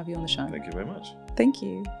pleasure to have you on the show. Thank you very much. Thank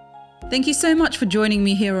you. Thank you so much for joining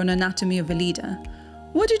me here on Anatomy of a Leader.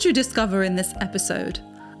 What did you discover in this episode?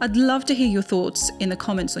 I'd love to hear your thoughts in the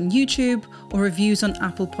comments on YouTube or reviews on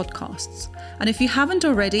Apple Podcasts. And if you haven't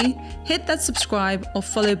already, hit that subscribe or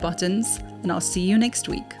follow buttons, and I'll see you next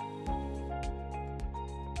week.